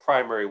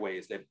primary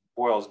ways that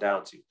boils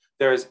down to.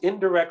 There's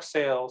indirect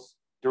sales,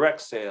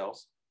 direct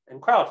sales,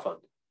 and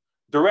crowdfunding.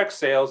 Direct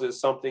sales is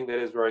something that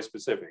is very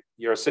specific.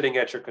 You're sitting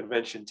at your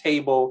convention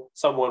table,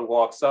 someone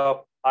walks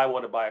up, I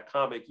want to buy a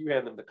comic, you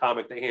hand them the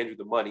comic, they hand you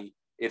the money,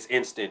 it's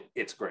instant,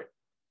 it's great.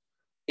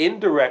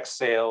 Indirect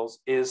sales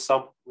is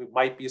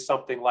might be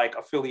something like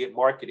affiliate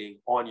marketing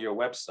on your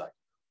website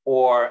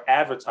or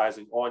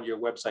advertising on your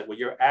website where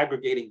you're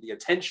aggregating the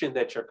attention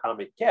that your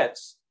comic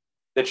gets,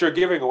 that you're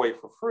giving away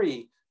for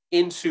free,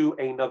 into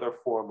another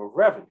form of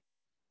revenue.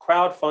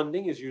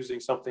 Crowdfunding is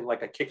using something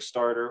like a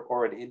Kickstarter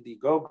or an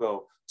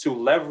Indiegogo to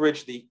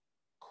leverage the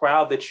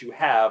crowd that you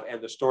have and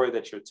the story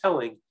that you're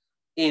telling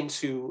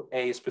into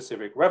a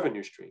specific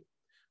revenue stream.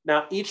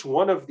 Now, each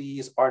one of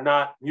these are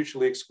not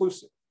mutually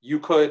exclusive. You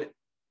could,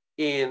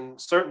 in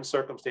certain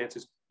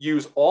circumstances,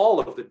 use all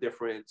of the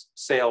different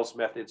sales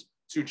methods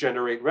to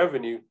generate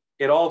revenue.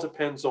 It all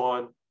depends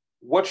on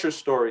what your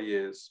story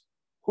is,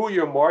 who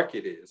your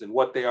market is, and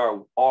what they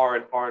are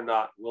and are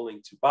not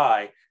willing to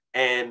buy,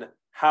 and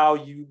how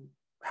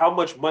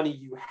much money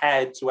you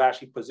had to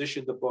actually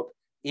position the book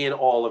in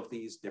all of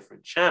these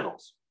different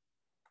channels.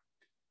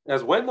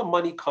 As when the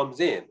money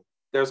comes in,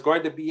 there's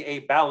going to be a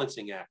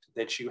balancing act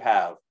that you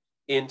have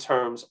in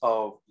terms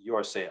of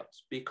your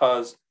sales,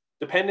 because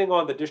depending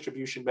on the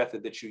distribution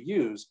method that you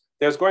use,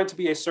 there's going to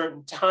be a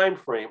certain time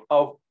frame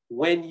of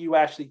when you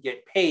actually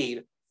get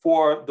paid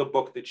for the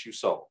book that you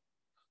sold.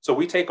 So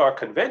we take our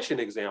convention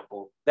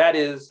example, that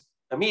is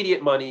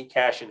immediate money,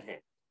 cash in hand.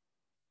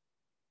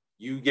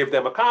 You give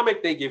them a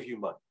comic, they give you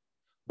money.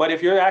 But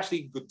if you're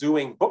actually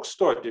doing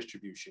bookstore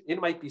distribution, it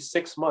might be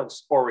 6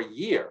 months or a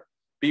year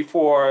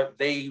before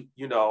they,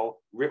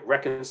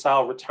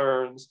 reconcile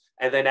returns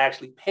and then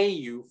actually pay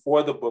you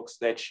for the books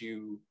that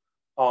you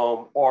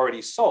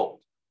already sold.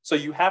 So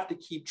you have to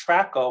keep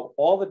track of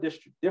all the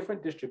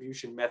different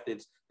distribution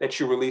methods that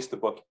you release the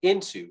book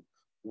into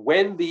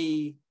when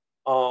the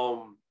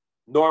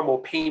normal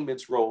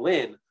payments roll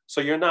in.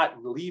 So you're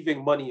not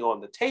leaving money on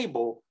the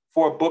table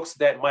for books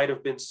that might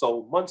have been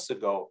sold months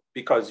ago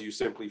because you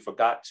simply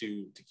forgot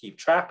to keep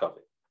track of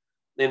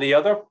it. And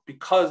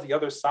because the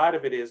other side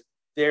of it is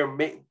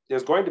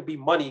there's going to be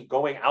money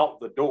going out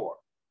the door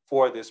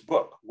for this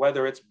book,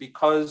 whether it's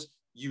because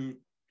you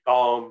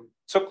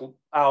took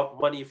out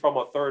money from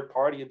a third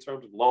party in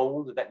terms of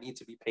loans that need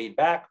to be paid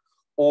back,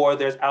 or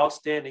there's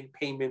outstanding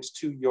payments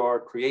to your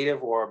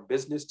creative or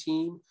business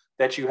team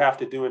that you have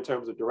to do in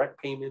terms of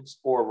direct payments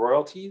or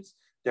royalties.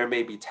 There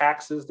may be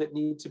taxes that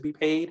need to be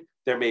paid.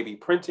 There may be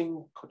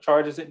printing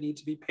charges that need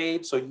to be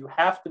paid. So you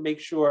have to make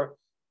sure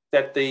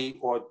that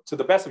to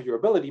the best of your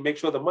ability, make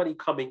sure the money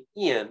coming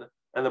in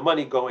and the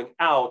money going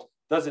out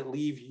doesn't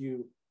leave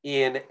you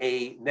in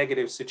a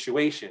negative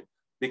situation.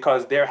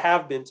 Because there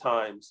have been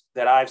times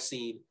that I've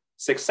seen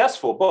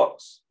successful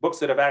books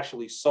that have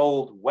actually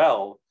sold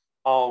well.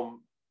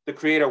 The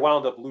creator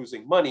wound up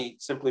losing money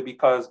simply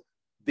because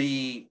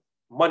the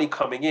money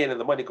coming in and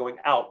the money going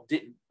out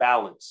didn't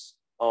balance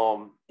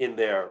in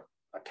their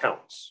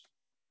accounts.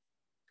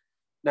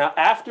 Now,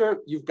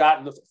 after you've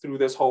gotten through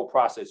this whole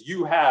process,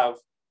 you are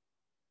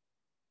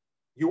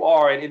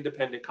an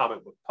independent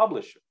comic book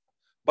publisher.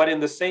 But in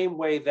the same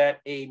way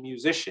that a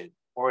musician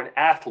or an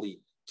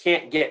athlete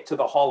can't get to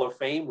the Hall of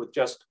Fame with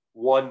just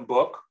one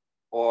book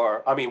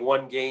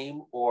one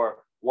game or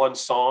one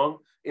song,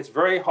 it's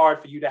very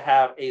hard for you to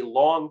have a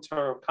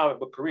long-term comic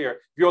book career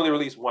if you only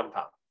release one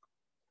comic.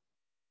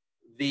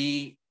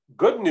 The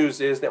good news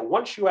is that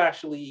once you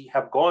actually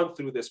have gone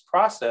through this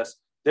process,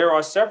 there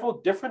are several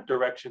different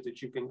directions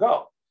that you can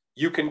go.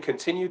 You can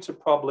continue to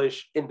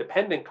publish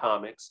independent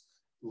comics,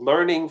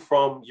 learning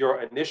from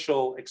your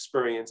initial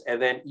experience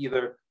and then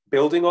either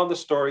building on the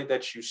story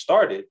that you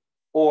started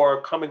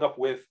or coming up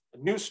with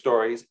new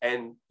stories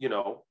and,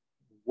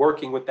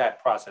 working with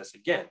that process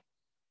again.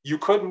 You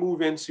could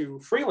move into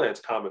freelance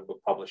comic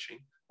book publishing,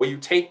 where you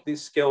take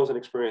these skills and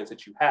experience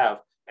that you have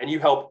and you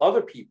help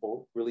other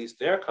people release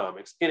their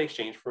comics in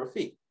exchange for a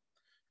fee.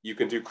 You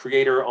can do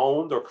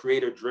creator-owned or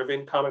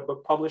creator-driven comic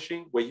book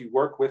publishing, where you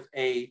work with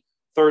a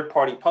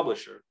third-party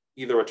publisher,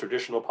 either a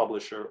traditional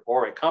publisher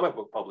or a comic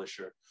book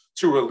publisher,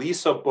 to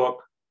release a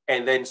book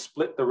and then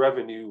split the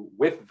revenue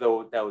with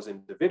those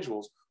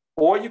individuals.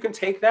 Or you can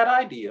take that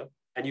idea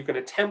and you can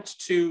attempt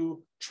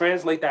to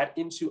translate that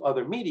into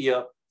other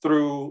media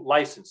through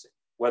licensing,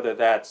 whether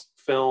that's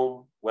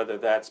film, whether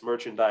that's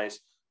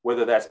merchandise,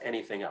 whether that's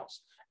anything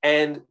else.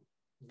 And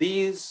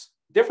these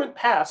different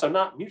paths are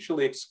not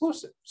mutually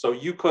exclusive. So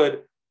you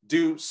could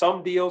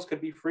Some deals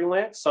could be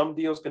freelance, some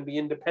deals can be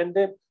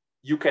independent.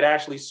 You could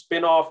actually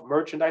spin off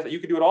merchandise. You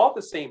could do it all at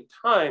the same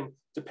time,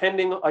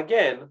 depending,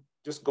 again,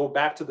 just go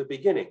back to the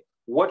beginning.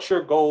 What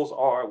your goals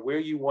are, where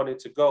you wanted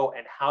to go,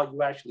 and how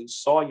you actually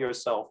saw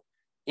yourself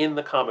in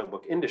the comic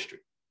book industry.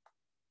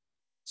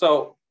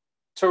 So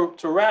to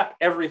wrap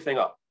everything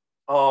up,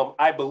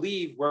 I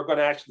believe we're going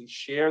to actually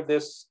share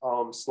this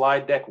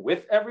slide deck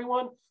with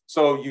everyone.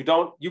 So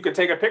you can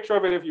take a picture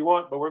of it if you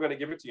want, but we're going to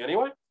give it to you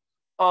anyway.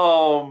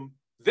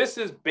 This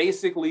is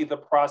basically the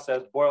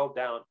process boiled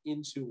down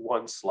into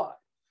one slide.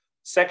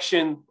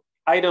 Section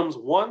items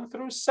 1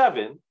 through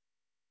 7,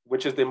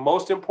 which is the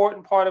most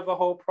important part of the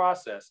whole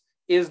process,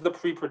 is the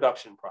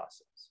pre-production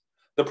process.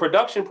 The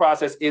production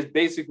process is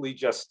basically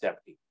just step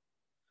 8.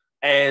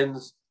 And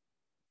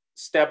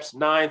steps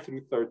 9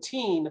 through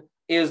 13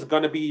 is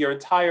going to be your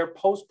entire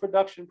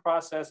post-production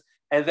process,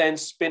 and then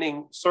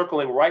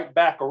circling right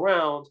back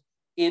around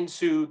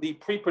into the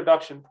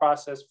pre-production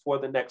process for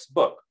the next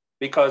book.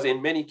 Because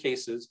in many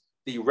cases,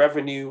 the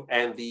revenue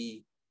and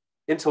the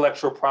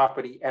intellectual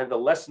property and the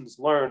lessons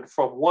learned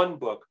from one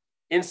book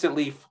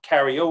instantly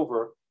carry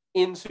over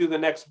into the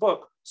next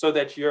book, so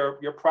that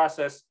your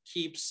process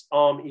keeps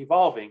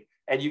evolving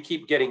and you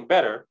keep getting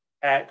better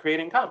at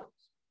creating comics.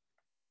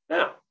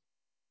 Now,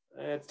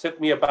 it took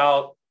me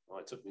longer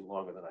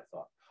than I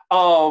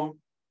thought.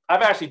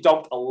 I've actually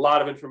dumped a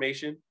lot of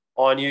information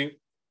on you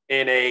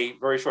in a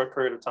very short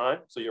period of time,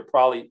 so you're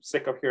probably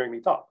sick of hearing me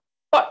talk.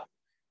 But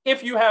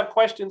if you have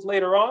questions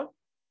later on,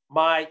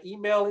 my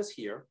email is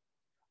here.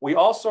 We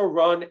also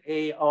run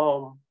a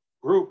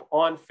group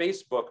on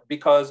Facebook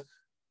because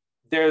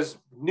there's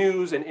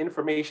news and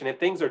information and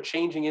things are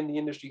changing in the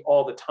industry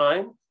all the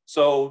time.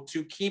 So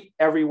to keep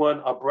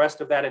everyone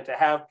abreast of that and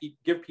to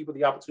give people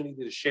the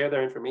opportunity to share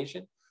their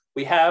information,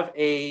 we have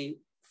a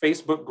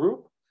Facebook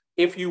group.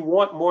 If you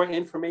want more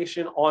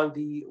information on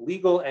the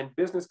legal and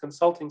business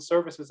consulting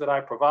services that I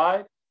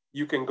provide,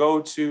 you can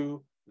go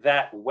to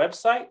that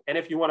website. And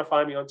if you want to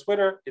find me on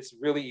Twitter, it's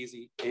really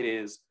easy. It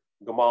is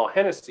Gamal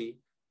Hennessy.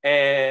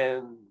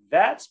 And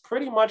that's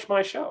pretty much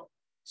my show.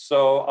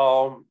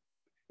 So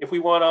if we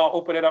want to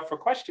open it up for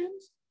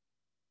questions,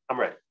 I'm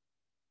ready.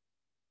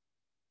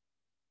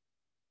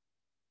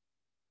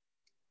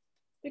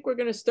 I think we're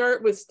going to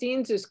start with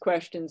Steens'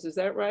 questions. Is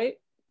that right?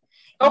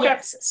 Okay.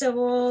 Yes. So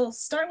we'll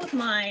start with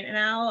mine, and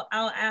I'll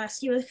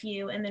ask you a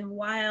few, and then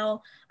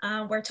while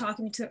we're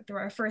talking through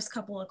our first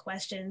couple of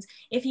questions,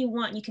 if you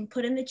want, you can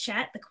put in the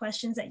chat the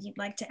questions that you'd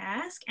like to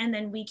ask, and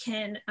then we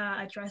can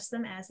address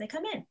them as they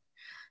come in.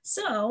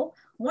 So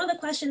one of the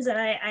questions that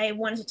I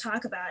wanted to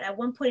talk about, at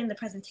one point in the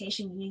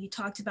presentation, you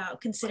talked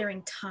about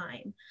considering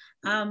time,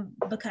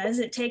 because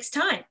it takes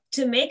time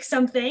to make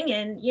something,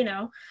 and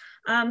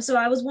so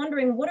I was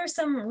wondering, what are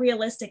some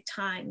realistic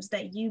times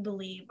that you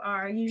believe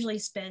are usually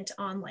spent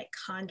on like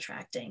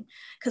contracting?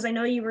 Because I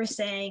know you were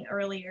saying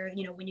earlier,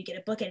 when you get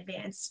a book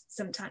advance,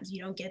 sometimes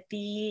you don't get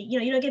the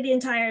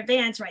entire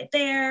advance right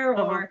there,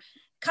 or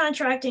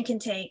contracting can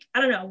take,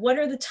 I don't know, what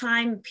are the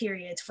time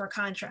periods for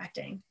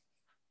contracting?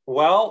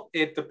 Well,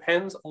 it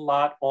depends a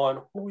lot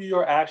on who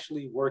you're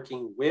actually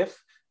working with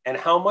and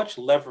how much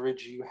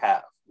leverage you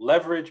have.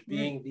 Leverage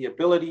being the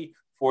ability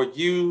for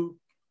you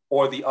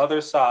or the other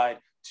side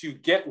to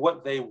get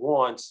what they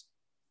want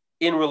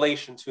in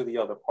relation to the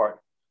other party.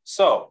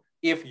 So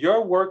if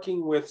you're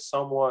working with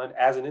someone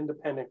as an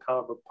independent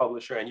comic book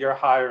publisher and you're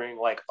hiring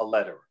like a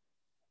letterer,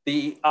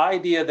 the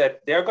idea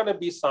that they're going to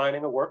be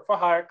signing a work for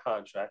hire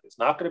contract, it's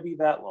not going to be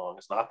that long,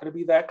 it's not going to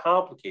be that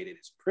complicated,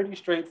 it's pretty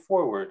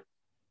straightforward.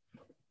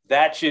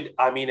 That should,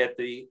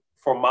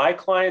 for my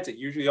clients, it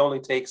usually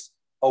only takes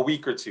a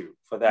week or two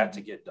for that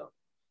to get done.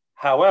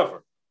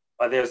 However,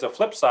 there's a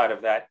flip side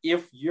of that.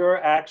 If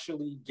you're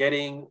actually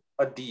getting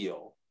a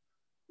deal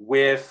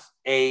with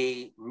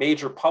a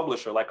major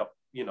publisher like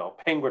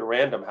Penguin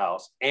Random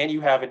House, and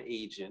you have an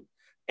agent,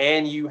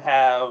 and you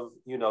have,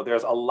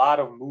 there's a lot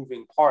of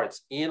moving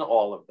parts in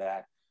all of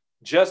that,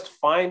 just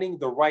finding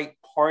the right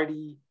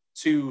party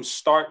to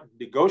start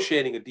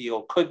negotiating a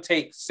deal could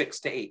take 6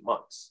 to 8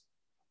 months.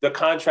 The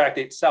contract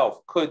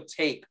itself could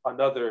take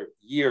another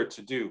year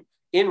to do.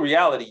 In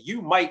reality,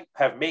 you might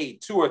have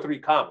made 2 or 3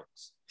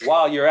 comics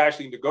while you're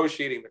actually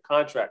negotiating the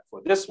contract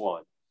for this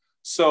one.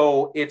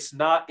 So it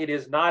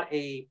is not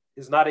a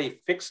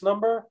fixed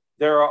number.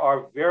 There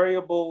are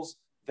variables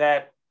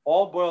that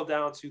all boil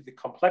down to the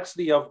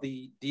complexity of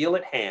the deal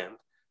at hand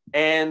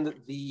and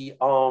the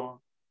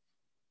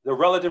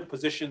relative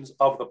positions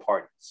of the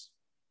parties.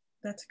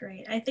 That's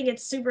great. I think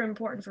it's super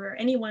important for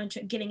anyone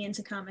getting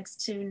into comics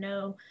to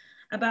know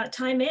about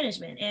time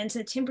management and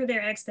to temper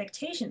their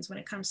expectations when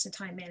it comes to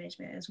time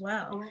management as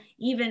well.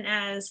 Even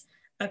as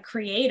a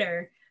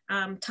creator,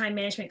 time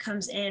management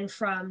comes in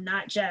from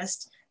not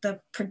just the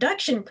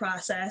production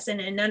process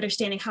and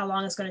understanding how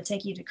long it's going to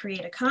take you to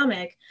create a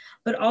comic,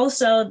 but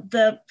also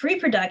the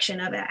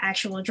pre-production of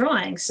actual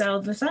drawing. So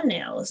the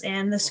thumbnails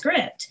and the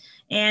script.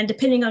 And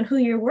depending on who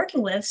you're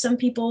working with, some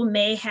people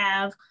may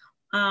have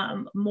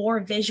more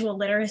visual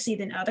literacy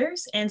than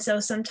others. And so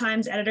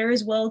sometimes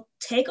editors will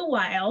take a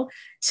while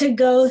to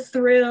go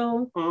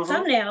through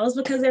thumbnails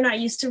because they're not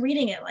used to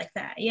reading it like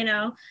that, you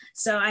know?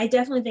 So I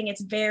definitely think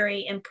it's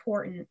very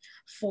important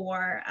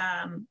for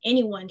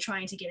anyone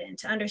trying to get in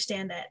to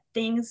understand that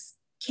things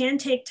can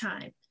take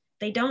time.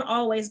 They don't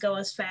always go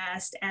as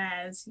fast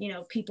as, you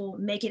know, people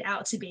make it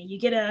out to be. You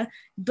get a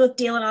book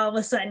deal and all of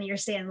a sudden you're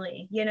Stan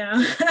Lee, you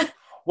know?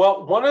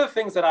 Well, one of the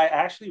things that I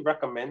actually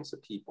recommend to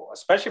people,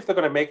 especially if they're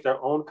going to make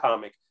their own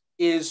comic,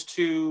 is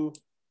to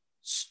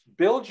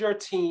build your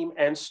team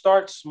and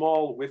start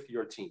small with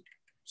your team.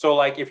 So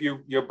like if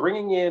you're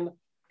bringing in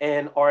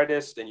an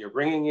artist and you're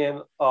bringing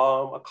in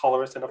a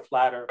colorist and a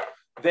flatter,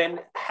 then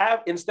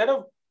instead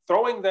of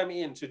throwing them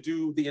in to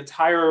do the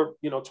entire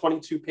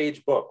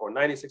 22-page book or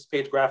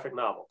 96-page graphic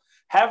novel,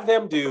 have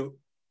them do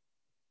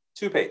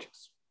 2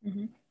 pages.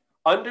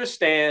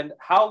 Understand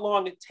how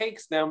long it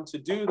takes them to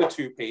do the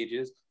 2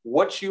 pages,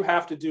 what you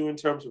have to do in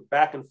terms of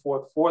back and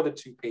forth for the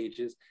 2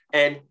 pages,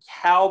 and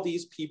how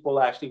these people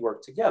actually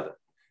work together.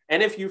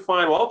 And if you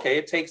find, well, okay,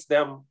 it takes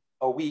them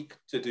a week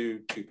to do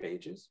 2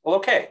 pages. Well,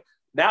 okay,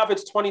 now if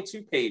it's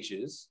 22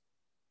 pages,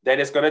 then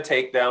it's going to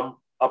take them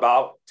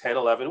about 10,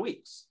 11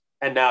 weeks.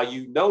 And now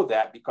you know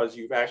that because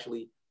you've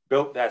actually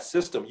built that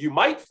system. You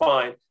might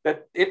find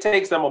that it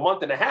takes them a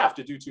month and a half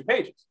to do 2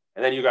 pages.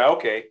 And then you go,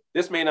 okay,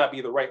 this may not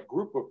be the right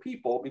group of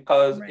people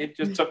because it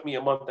just took me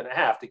a month and a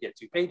half to get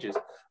 2 pages.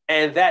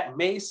 And that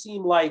may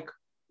seem like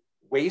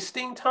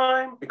wasting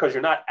time because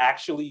you're not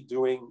actually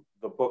doing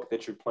the book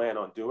that you plan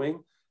on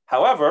doing.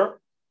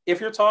 However, if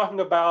you're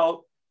talking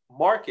about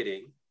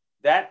marketing,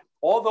 that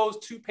all those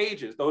 2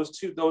 pages, those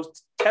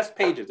test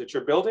pages that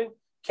you're building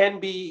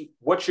can be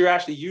what you're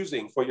actually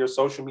using for your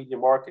social media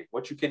marketing,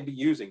 what you can be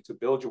using to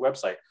build your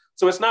website.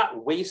 So it's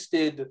not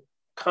wasted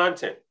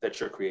content that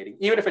you're creating,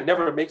 even if it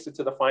never makes it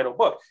to the final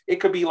book. It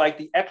could be like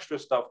the extra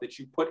stuff that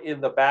you put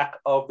in the back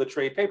of the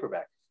trade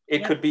paperback.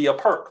 It could be a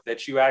perk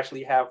that you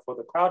actually have for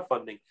the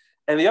crowdfunding.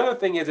 And the other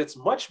thing is it's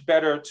much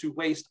better to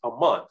waste a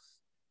month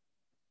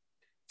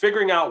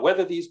figuring out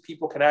whether these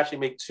people can actually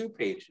make 2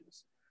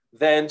 pages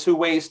than to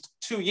waste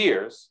 2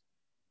 years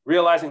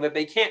realizing that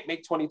they can't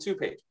make 22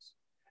 pages.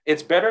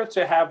 It's better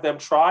to have them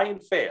try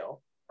and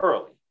fail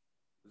early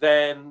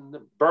than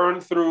burn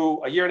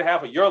through a year and a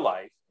half of your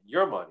life,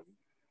 your money,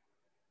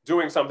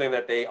 doing something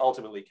that they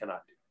ultimately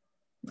cannot do.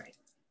 Right.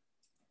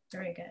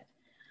 Very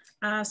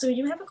good. So we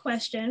do have a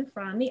question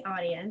from the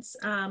audience.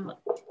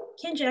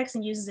 Ken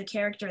Jackson uses a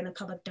character in the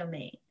public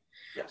domain,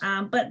 yes.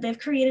 But they've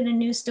created a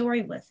new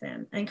story with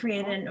him and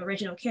created an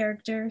original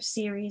character,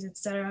 series,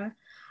 etc.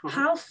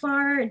 How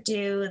far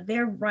do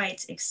their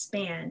rights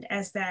expand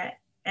as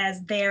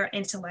their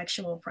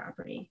intellectual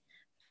property?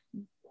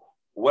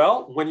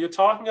 Well, when you're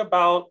talking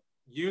about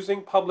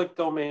using public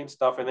domain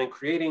stuff and then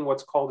creating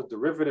what's called a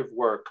derivative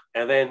work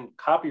and then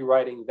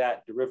copywriting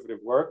that derivative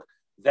work,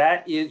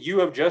 that is, you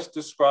have just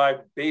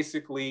described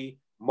basically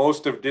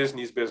most of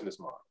Disney's business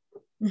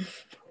model.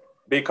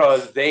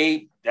 Because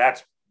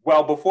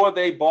before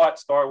they bought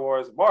Star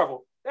Wars and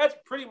Marvel, that's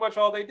pretty much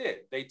all they did.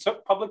 They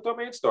took public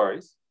domain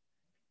stories,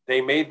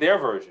 they made their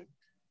version,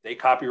 they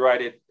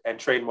copyrighted and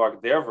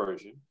trademarked their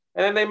version,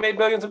 and then they made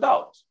billions of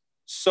dollars.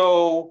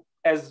 So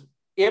as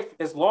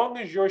long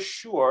as you're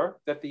sure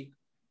that the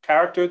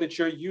character that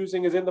you're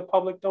using is in the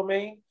public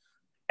domain,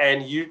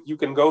 and you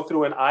can go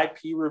through an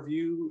IP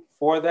review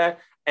for that,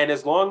 and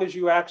as long as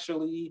you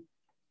actually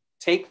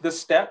take the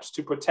steps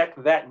to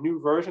protect that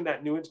new version,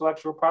 that new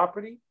intellectual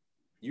property,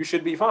 you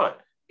should be fine.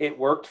 It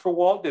worked for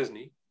Walt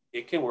Disney.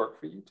 It can work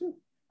for you too.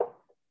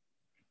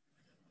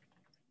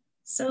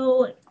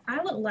 So I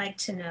would like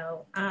to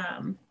know,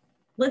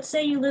 let's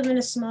say you live in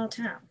a small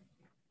town.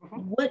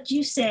 Would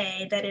you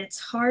say that it's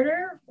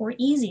harder or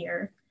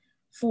easier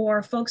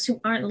for folks who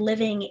aren't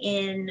living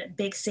in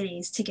big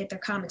cities to get their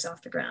comics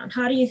off the ground?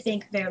 How do you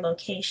think their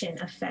location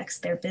affects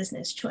their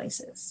business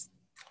choices?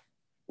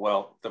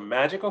 Well, the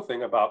magical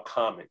thing about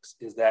comics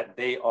is that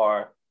they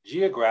are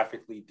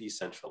geographically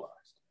decentralized.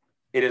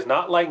 It is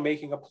not like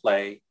making a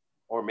play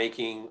or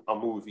making a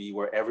movie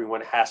where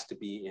everyone has to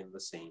be in the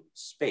same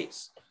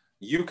space.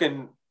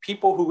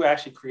 People who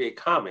actually create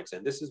comics,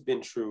 and this has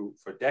been true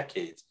for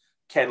decades,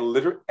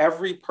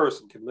 every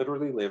person can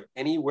literally live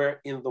anywhere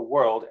in the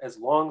world as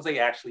long as they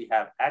actually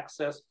have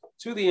access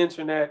to the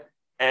internet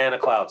and a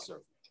cloud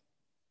server.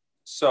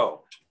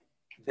 So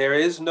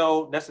there's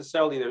no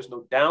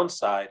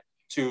downside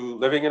to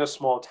living in a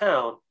small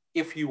town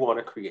if you want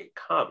to create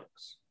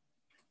comics.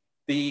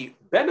 The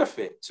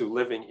benefit to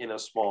living in a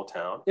small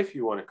town, if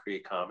you want to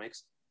create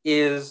comics,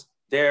 is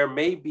there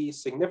may be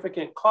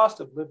significant cost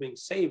of living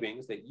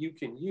savings that you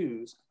can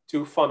use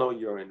to funnel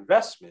your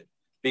investment.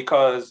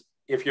 Because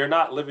if you're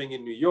not living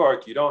in New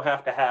York, you don't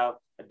have to have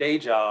a day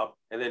job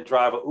and then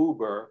drive an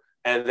Uber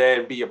and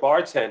then be a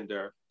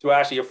bartender to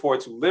actually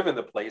afford to live in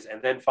the place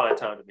and then find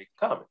time to make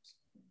comics.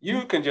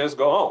 You can just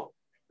go home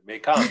and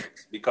make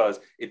comics because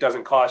it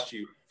doesn't cost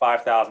you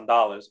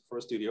 $5,000 for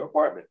a studio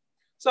apartment.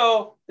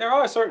 So there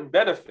are certain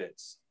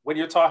benefits when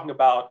you're talking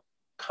about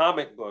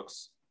comic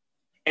books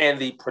and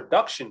the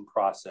production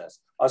process,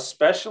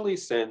 especially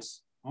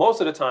since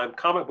most of the time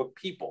comic book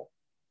people,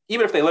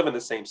 even if they live in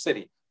the same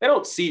city, they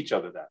don't see each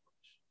other that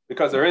much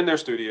because they're in their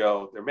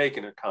studio, they're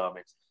making their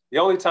comics. The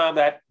only time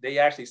that they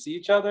actually see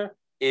each other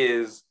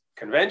is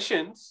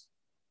conventions,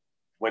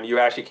 when you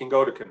actually can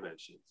go to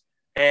conventions,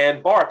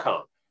 and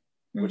BarCon,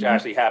 which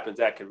actually happens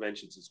at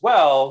conventions as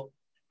well.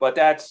 But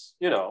that's,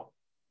 you know,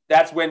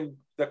 that's when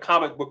the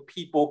comic book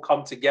people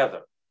come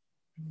together.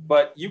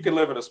 But you can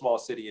live in a small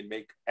city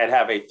and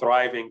have a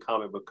thriving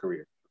comic book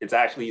career. It's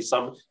actually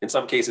in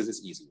some cases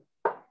it's easier.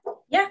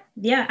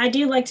 Yeah, I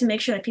do like to make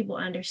sure that people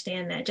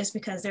understand that, just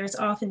because there's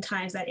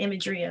oftentimes that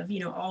imagery of, you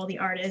know, all the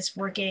artists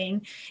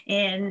working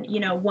in, you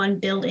know, one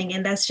building,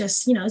 and that's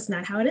just, you know, it's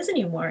not how it is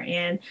anymore.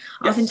 And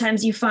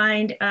oftentimes you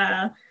find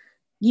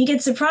you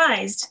get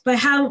surprised by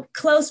how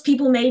close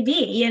people may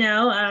be. You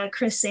know,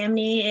 Chris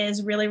Samney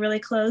is really, really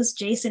close.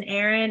 Jason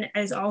Aaron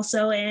is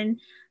also in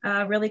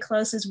really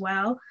close as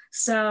well.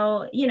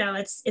 So, you know,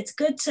 it's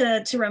good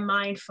to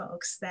remind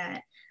folks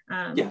that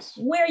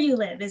where you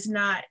live is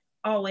not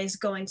always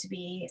going to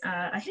be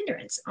a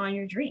hindrance on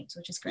your dreams,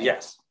 which is great.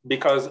 Yes,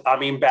 because I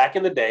mean, back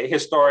in the day,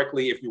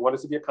 historically, if you wanted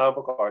to be a comic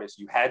book artist,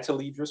 you had to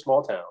leave your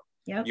small town.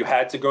 Yep. You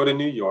had to go to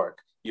New York.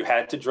 You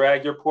had to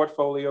drag your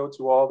portfolio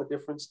to all the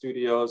different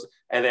studios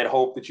and then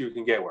hope that you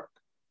can get work.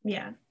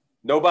 Yeah.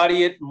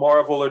 Nobody at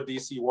Marvel or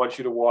DC wants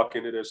you to walk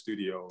into their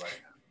studio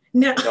right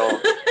now.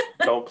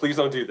 No. Please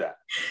don't do that.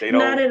 They don't.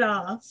 Not at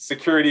all.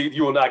 Security,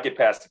 you will not get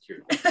past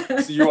security.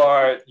 So you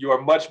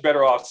are much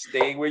better off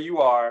staying where you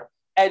are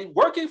and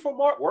working for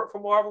work for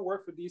Marvel,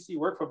 work for DC,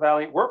 work for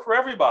Valiant, work for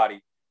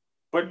everybody,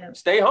 but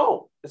stay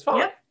home. It's fine.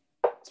 Yep.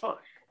 It's fine.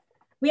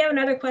 We have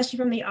another question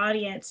from the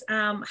audience.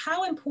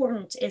 How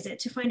important is it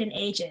to find an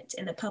agent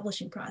in the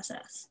publishing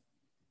process?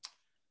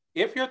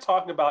 If you're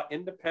talking about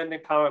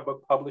independent comic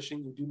book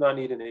publishing, you do not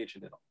need an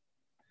agent at all.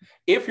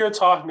 If you're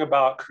talking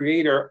about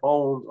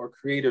creator-owned or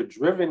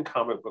creator-driven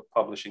comic book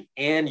publishing,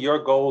 and your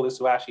goal is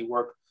to actually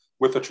work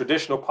with a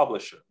traditional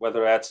publisher,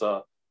 whether that's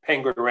a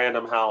Penguin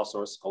Random House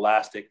or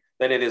Scholastic,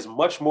 then it is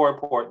much more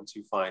important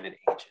to find an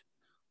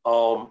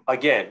agent.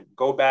 Again,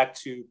 go back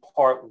to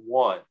part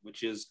one,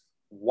 which is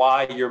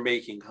why you're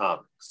making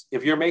comics.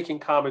 If you're making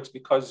comics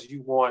because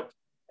you want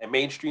a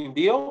mainstream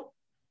deal,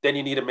 then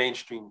you need a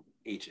mainstream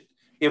agent.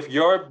 If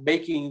you're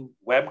making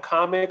web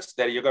comics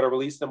that you're going to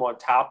release them on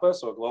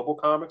Tapas or Global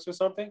Comics or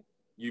something,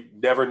 you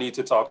never need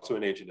to talk to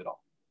an agent at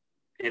all.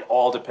 It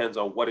all depends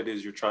on what it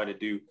is you're trying to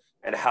do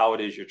and how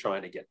it is you're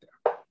trying to get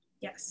there.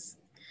 Yes.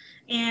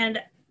 And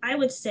I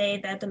would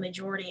say that the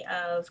majority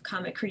of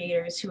comic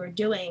creators who are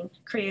doing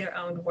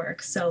creator-owned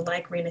work, so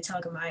like Raina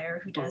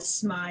Telgemeier, who does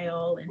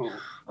Smile and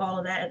all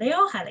of that, they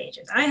all have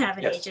agents. I have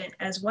an agent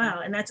as well.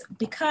 And that's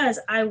because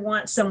I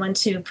want someone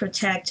to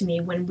protect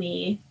me when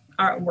we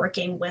are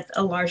working with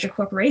a larger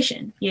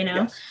corporation, you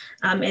know?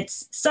 It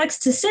sucks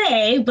to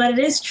say, but it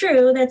is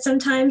true that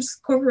sometimes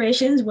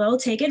corporations will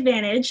take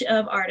advantage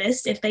of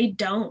artists if they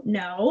don't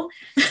know.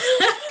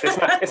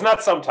 It's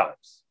not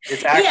sometimes.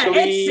 It's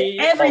actually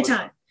it's every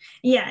time.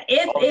 Yeah,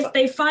 if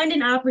they find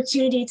an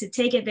opportunity to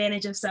take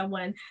advantage of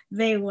someone,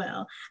 they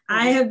will.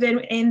 I have been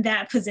in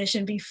that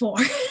position before.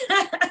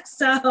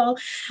 So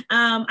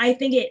I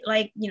think it,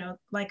 like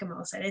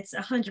Amal said, it's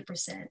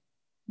 100%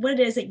 what it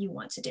is that you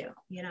want to do,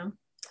 you know?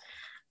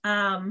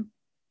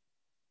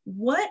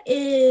 What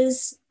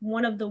is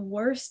one of the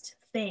worst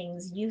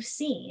things you've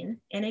seen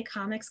in a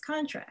comics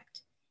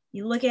contract?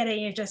 You look at it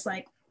and you're just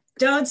like,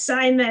 don't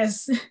sign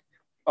this.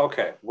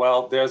 Okay,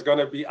 well,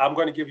 I'm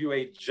going to give you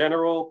a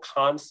general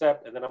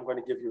concept and then I'm going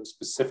to give you a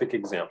specific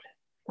example.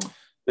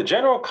 The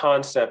general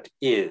concept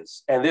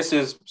is, and this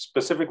is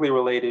specifically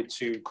related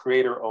to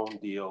creator-owned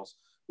deals,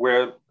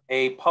 where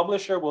a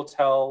publisher will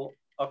tell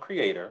a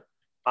creator,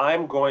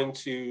 I'm going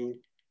to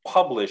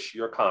publish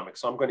your comic,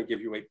 so I'm going to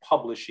give you a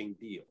publishing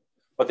deal.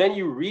 But then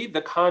you read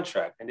the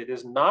contract and it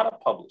is not a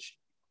publishing.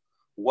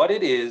 What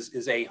it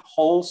is a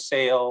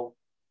wholesale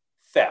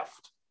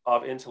theft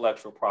of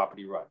intellectual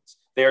property rights.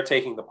 They are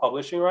taking the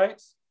publishing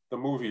rights, the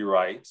movie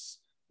rights,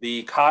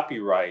 the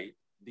copyright,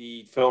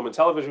 the film and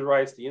television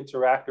rights, the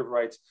interactive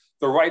rights,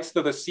 the rights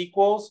to the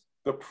sequels,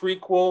 the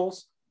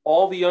prequels,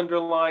 all the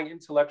underlying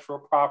intellectual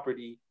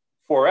property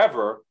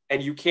forever,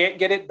 and you can't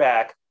get it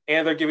back,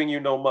 and they're giving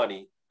you no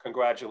money.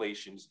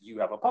 Congratulations, you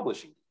have a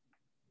publishing.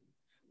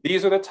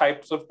 These are the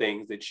types of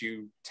things that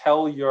you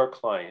tell your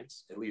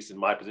clients, at least in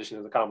my position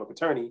as a comic book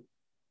attorney,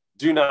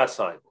 do not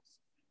sign this.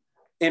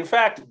 In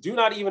fact, do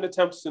not even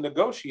attempt to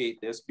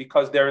negotiate this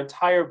because their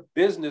entire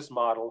business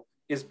model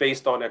is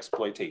based on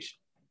exploitation.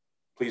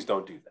 Please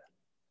don't do that.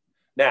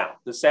 Now,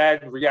 the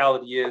sad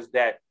reality is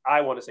that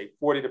I want to say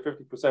 40 to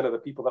 50% of the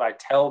people that I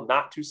tell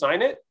not to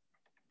sign it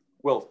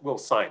will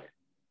sign it,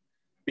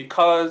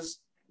 because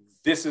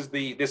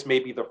this may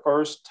be the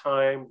first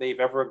time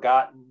they've ever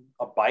gotten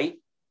a bite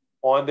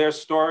on their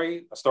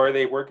story, a story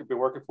they've been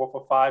working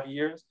for 5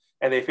 years,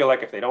 and they feel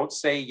like if they don't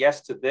say yes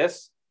to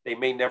this, they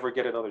may never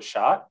get another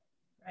shot.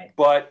 Right.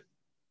 But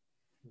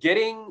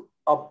getting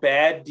a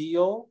bad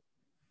deal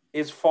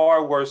is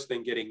far worse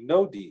than getting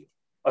no deal.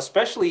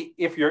 especially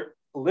if you're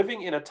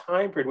living in a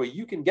time period where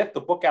you can get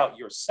the book out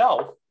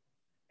yourself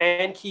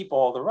and keep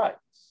all the rights.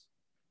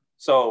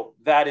 So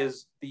that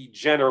is the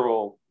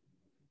general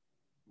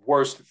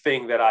worst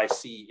thing that I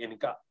see in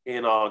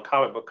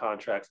comic book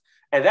contracts.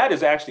 And that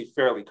is actually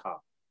fairly common.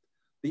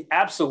 The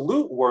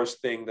absolute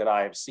worst thing that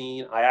I have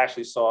seen, I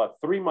actually saw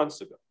 3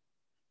 months ago,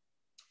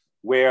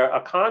 where a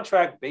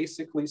contract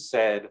basically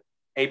said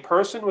a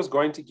person was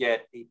going to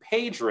get a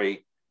page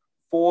rate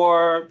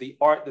for the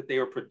art that they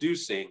were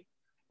producing,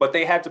 but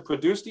they had to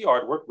produce the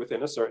artwork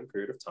within a certain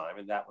period of time,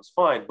 and that was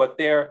fine. But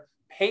their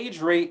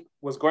page rate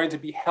was going to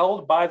be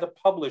held by the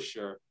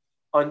publisher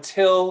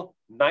until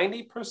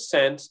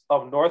 90%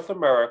 of North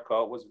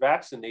America was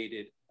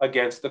vaccinated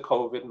against the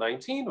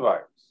COVID-19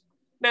 virus.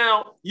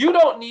 Now, you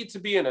don't need to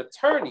be an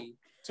attorney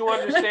to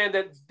understand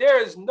that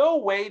there is no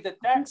way that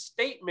that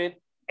statement,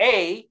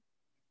 A,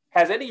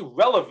 has any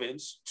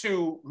relevance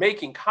to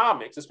making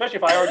comics, especially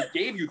if I already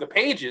gave you the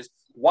pages.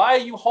 Why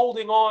are you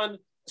holding on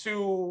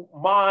to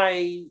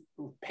my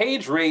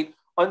page rate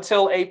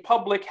until a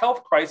public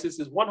health crisis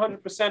is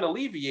 100%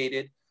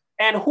 alleviated?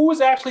 And who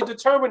is actually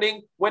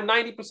determining when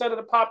 90% of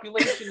the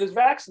population is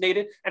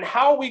vaccinated? And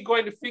how are we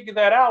going to figure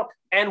that out?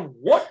 And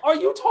what are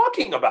you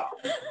talking about?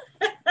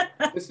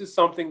 This is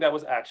something that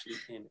was actually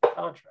in the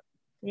contract.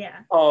 Yeah.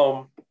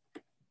 So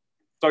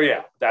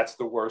yeah, that's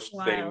the worst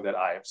thing that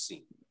I have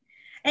seen.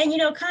 And,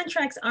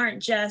 contracts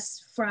aren't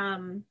just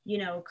from,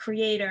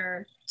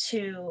 creator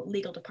to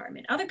legal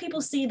department. Other people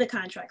see the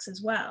contracts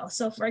as well.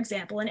 So, for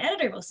example, an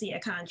editor will see a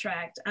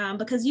contract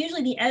because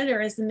usually the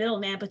editor is the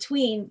middleman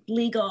between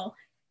legal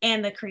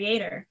and the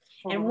creator.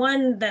 Mm-hmm. And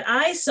one that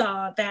I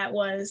saw that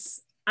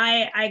was,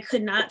 I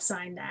could not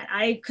sign that.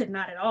 I could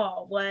not at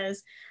all,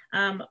 was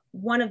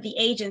one of the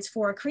agents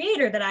for a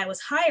creator that I was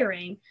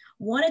hiring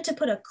wanted to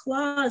put a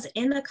clause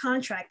in the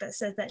contract that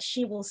says that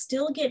she will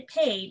still get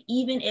paid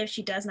even if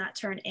she does not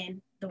turn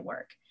in the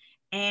work.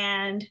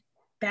 And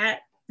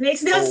that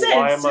makes no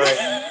sense.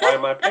 Why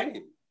am I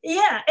paying?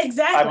 Yeah,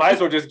 exactly. I might as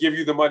well just give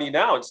you the money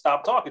now and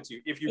stop talking to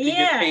you if you can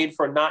get paid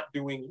for not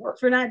doing work.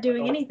 For not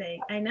doing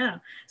anything, I know.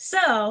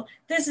 So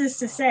this is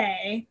to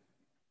say,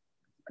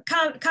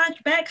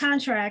 bad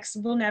contracts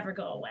will never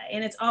go away.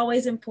 And it's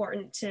always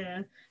important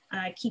to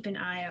keep an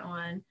eye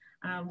on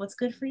what's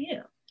good for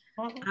you.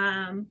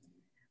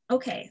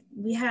 Okay,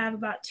 we have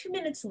about 2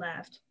 minutes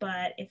left,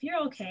 but if you're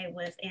okay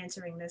with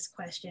answering this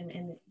question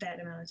in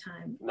that amount of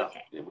time. No,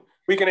 okay.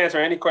 We can answer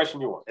any question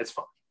you want. It's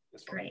fine.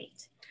 It's fine.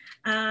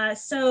 Great.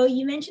 So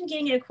you mentioned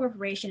getting a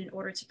corporation in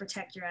order to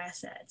protect your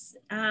assets.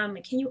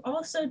 Can you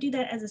also do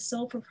that as a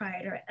sole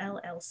proprietor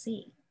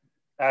LLC?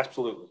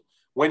 Absolutely.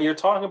 When you're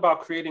talking about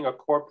creating a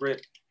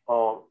corporate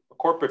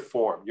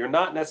form, you're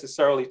not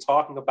necessarily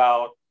talking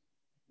about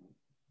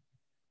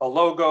a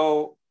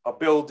logo, a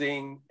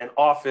building, an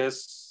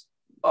office,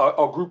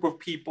 a group of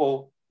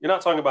people. You're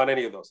not talking about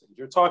any of those things.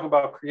 You're talking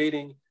about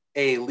creating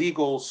a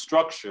legal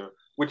structure,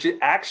 which it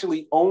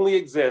actually only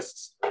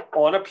exists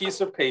on a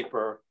piece of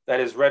paper that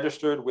is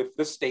registered with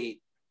the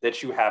state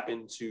that you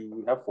happen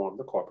to have formed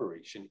the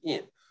corporation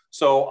in.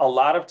 So a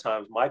lot of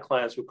times my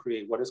clients will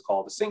create what is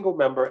called a single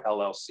member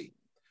LLC,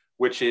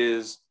 which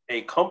is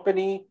a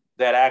company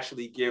that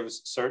actually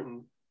gives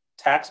certain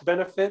tax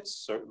benefits,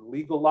 certain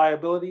legal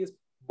liabilities,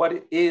 but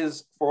it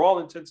is, for all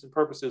intents and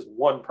purposes,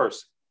 one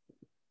person.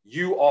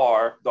 You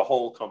are the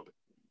whole company,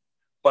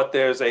 but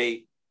there's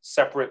a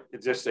separate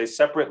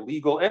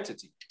legal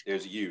entity.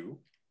 There's you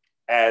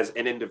as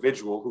an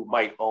individual who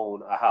might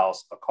own a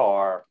house, a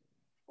car,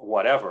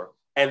 whatever.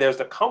 And there's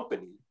the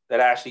company that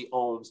actually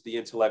owns the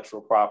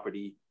intellectual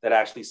property, that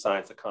actually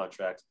signs the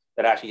contracts,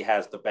 that actually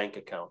has the bank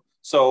account.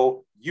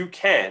 So you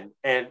can,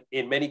 and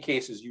in many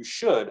cases you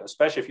should,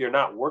 especially if you're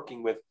not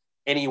working with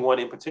anyone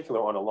in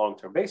particular on a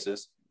long-term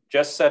basis,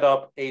 just set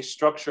up a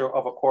structure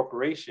of a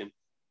corporation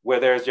where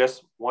there's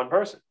just one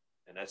person,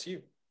 and that's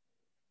you.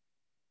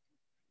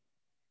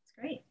 That's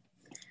great.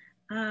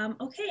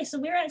 Okay, so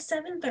we're at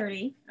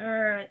 7:30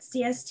 or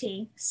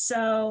CST.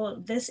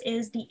 So this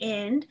is the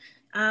end.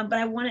 But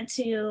I wanted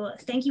to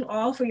thank you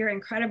all for your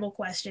incredible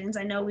questions.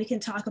 I know we can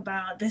talk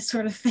about this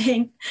sort of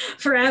thing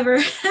forever.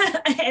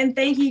 And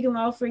thank you,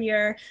 Gamal, for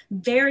your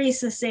very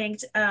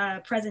succinct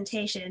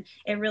presentation.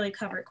 It really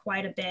covered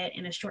quite a bit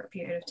in a short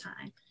period of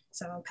time.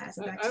 So I'll pass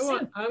it back to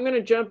Sue. I'm going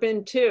to jump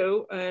in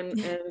too and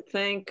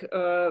thank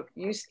you,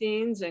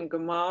 Steens and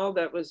Gamal.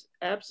 That was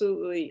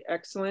absolutely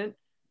excellent.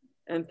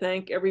 And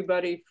thank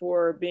everybody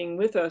for being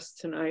with us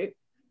tonight.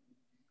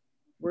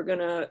 We're going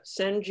to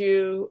send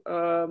you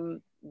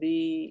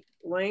the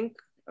link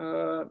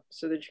so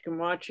that you can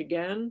watch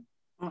again,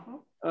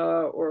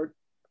 or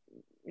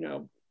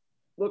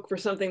look for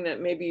something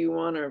that maybe you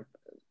want to,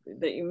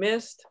 that you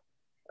missed.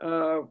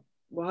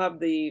 We'll have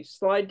the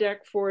slide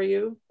deck for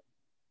you.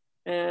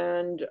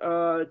 And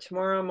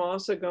tomorrow I'm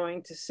also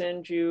going to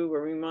send you a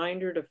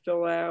reminder to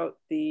fill out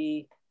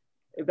the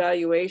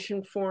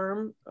evaluation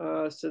form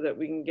so that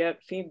we can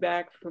get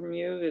feedback from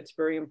you. It's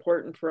very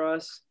important for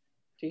us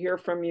to hear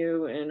from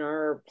you in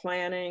our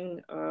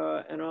planning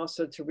and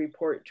also to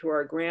report to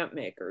our grant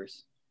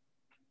makers.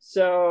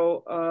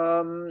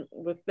 So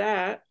with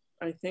that,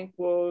 I think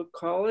we'll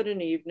call it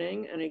an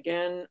evening. And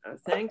again,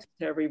 thanks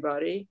to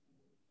everybody.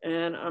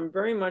 And I'm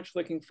very much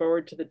looking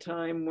forward to the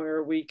time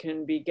where we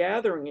can be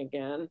gathering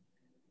again.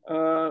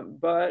 You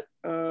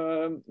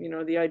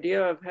know, the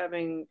idea of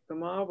having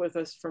Gamal with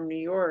us from New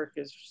York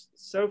is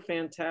so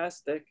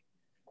fantastic.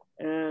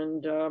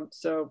 And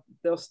so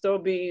there'll still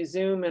be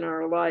Zoom in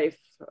our life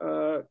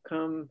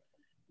come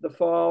the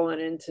fall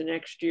and into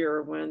next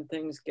year when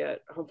things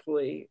get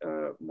hopefully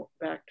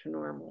back to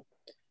normal.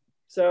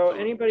 So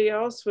anybody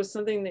else with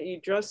something that you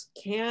just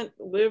can't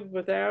live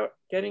without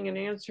getting an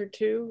answer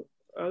to?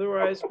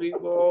 Otherwise, we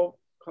will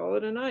call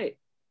it a night.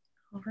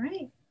 All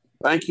right.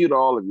 Thank you to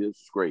all of you. This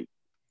is great.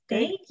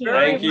 Thank you.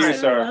 Thank you,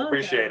 sir. Welcome.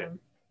 Appreciate it.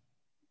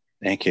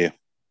 Thank you.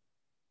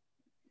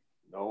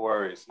 No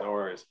worries. No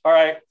worries. All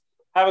right.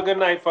 Have a good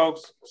night,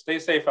 folks. Stay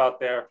safe out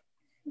there.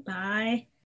 Bye.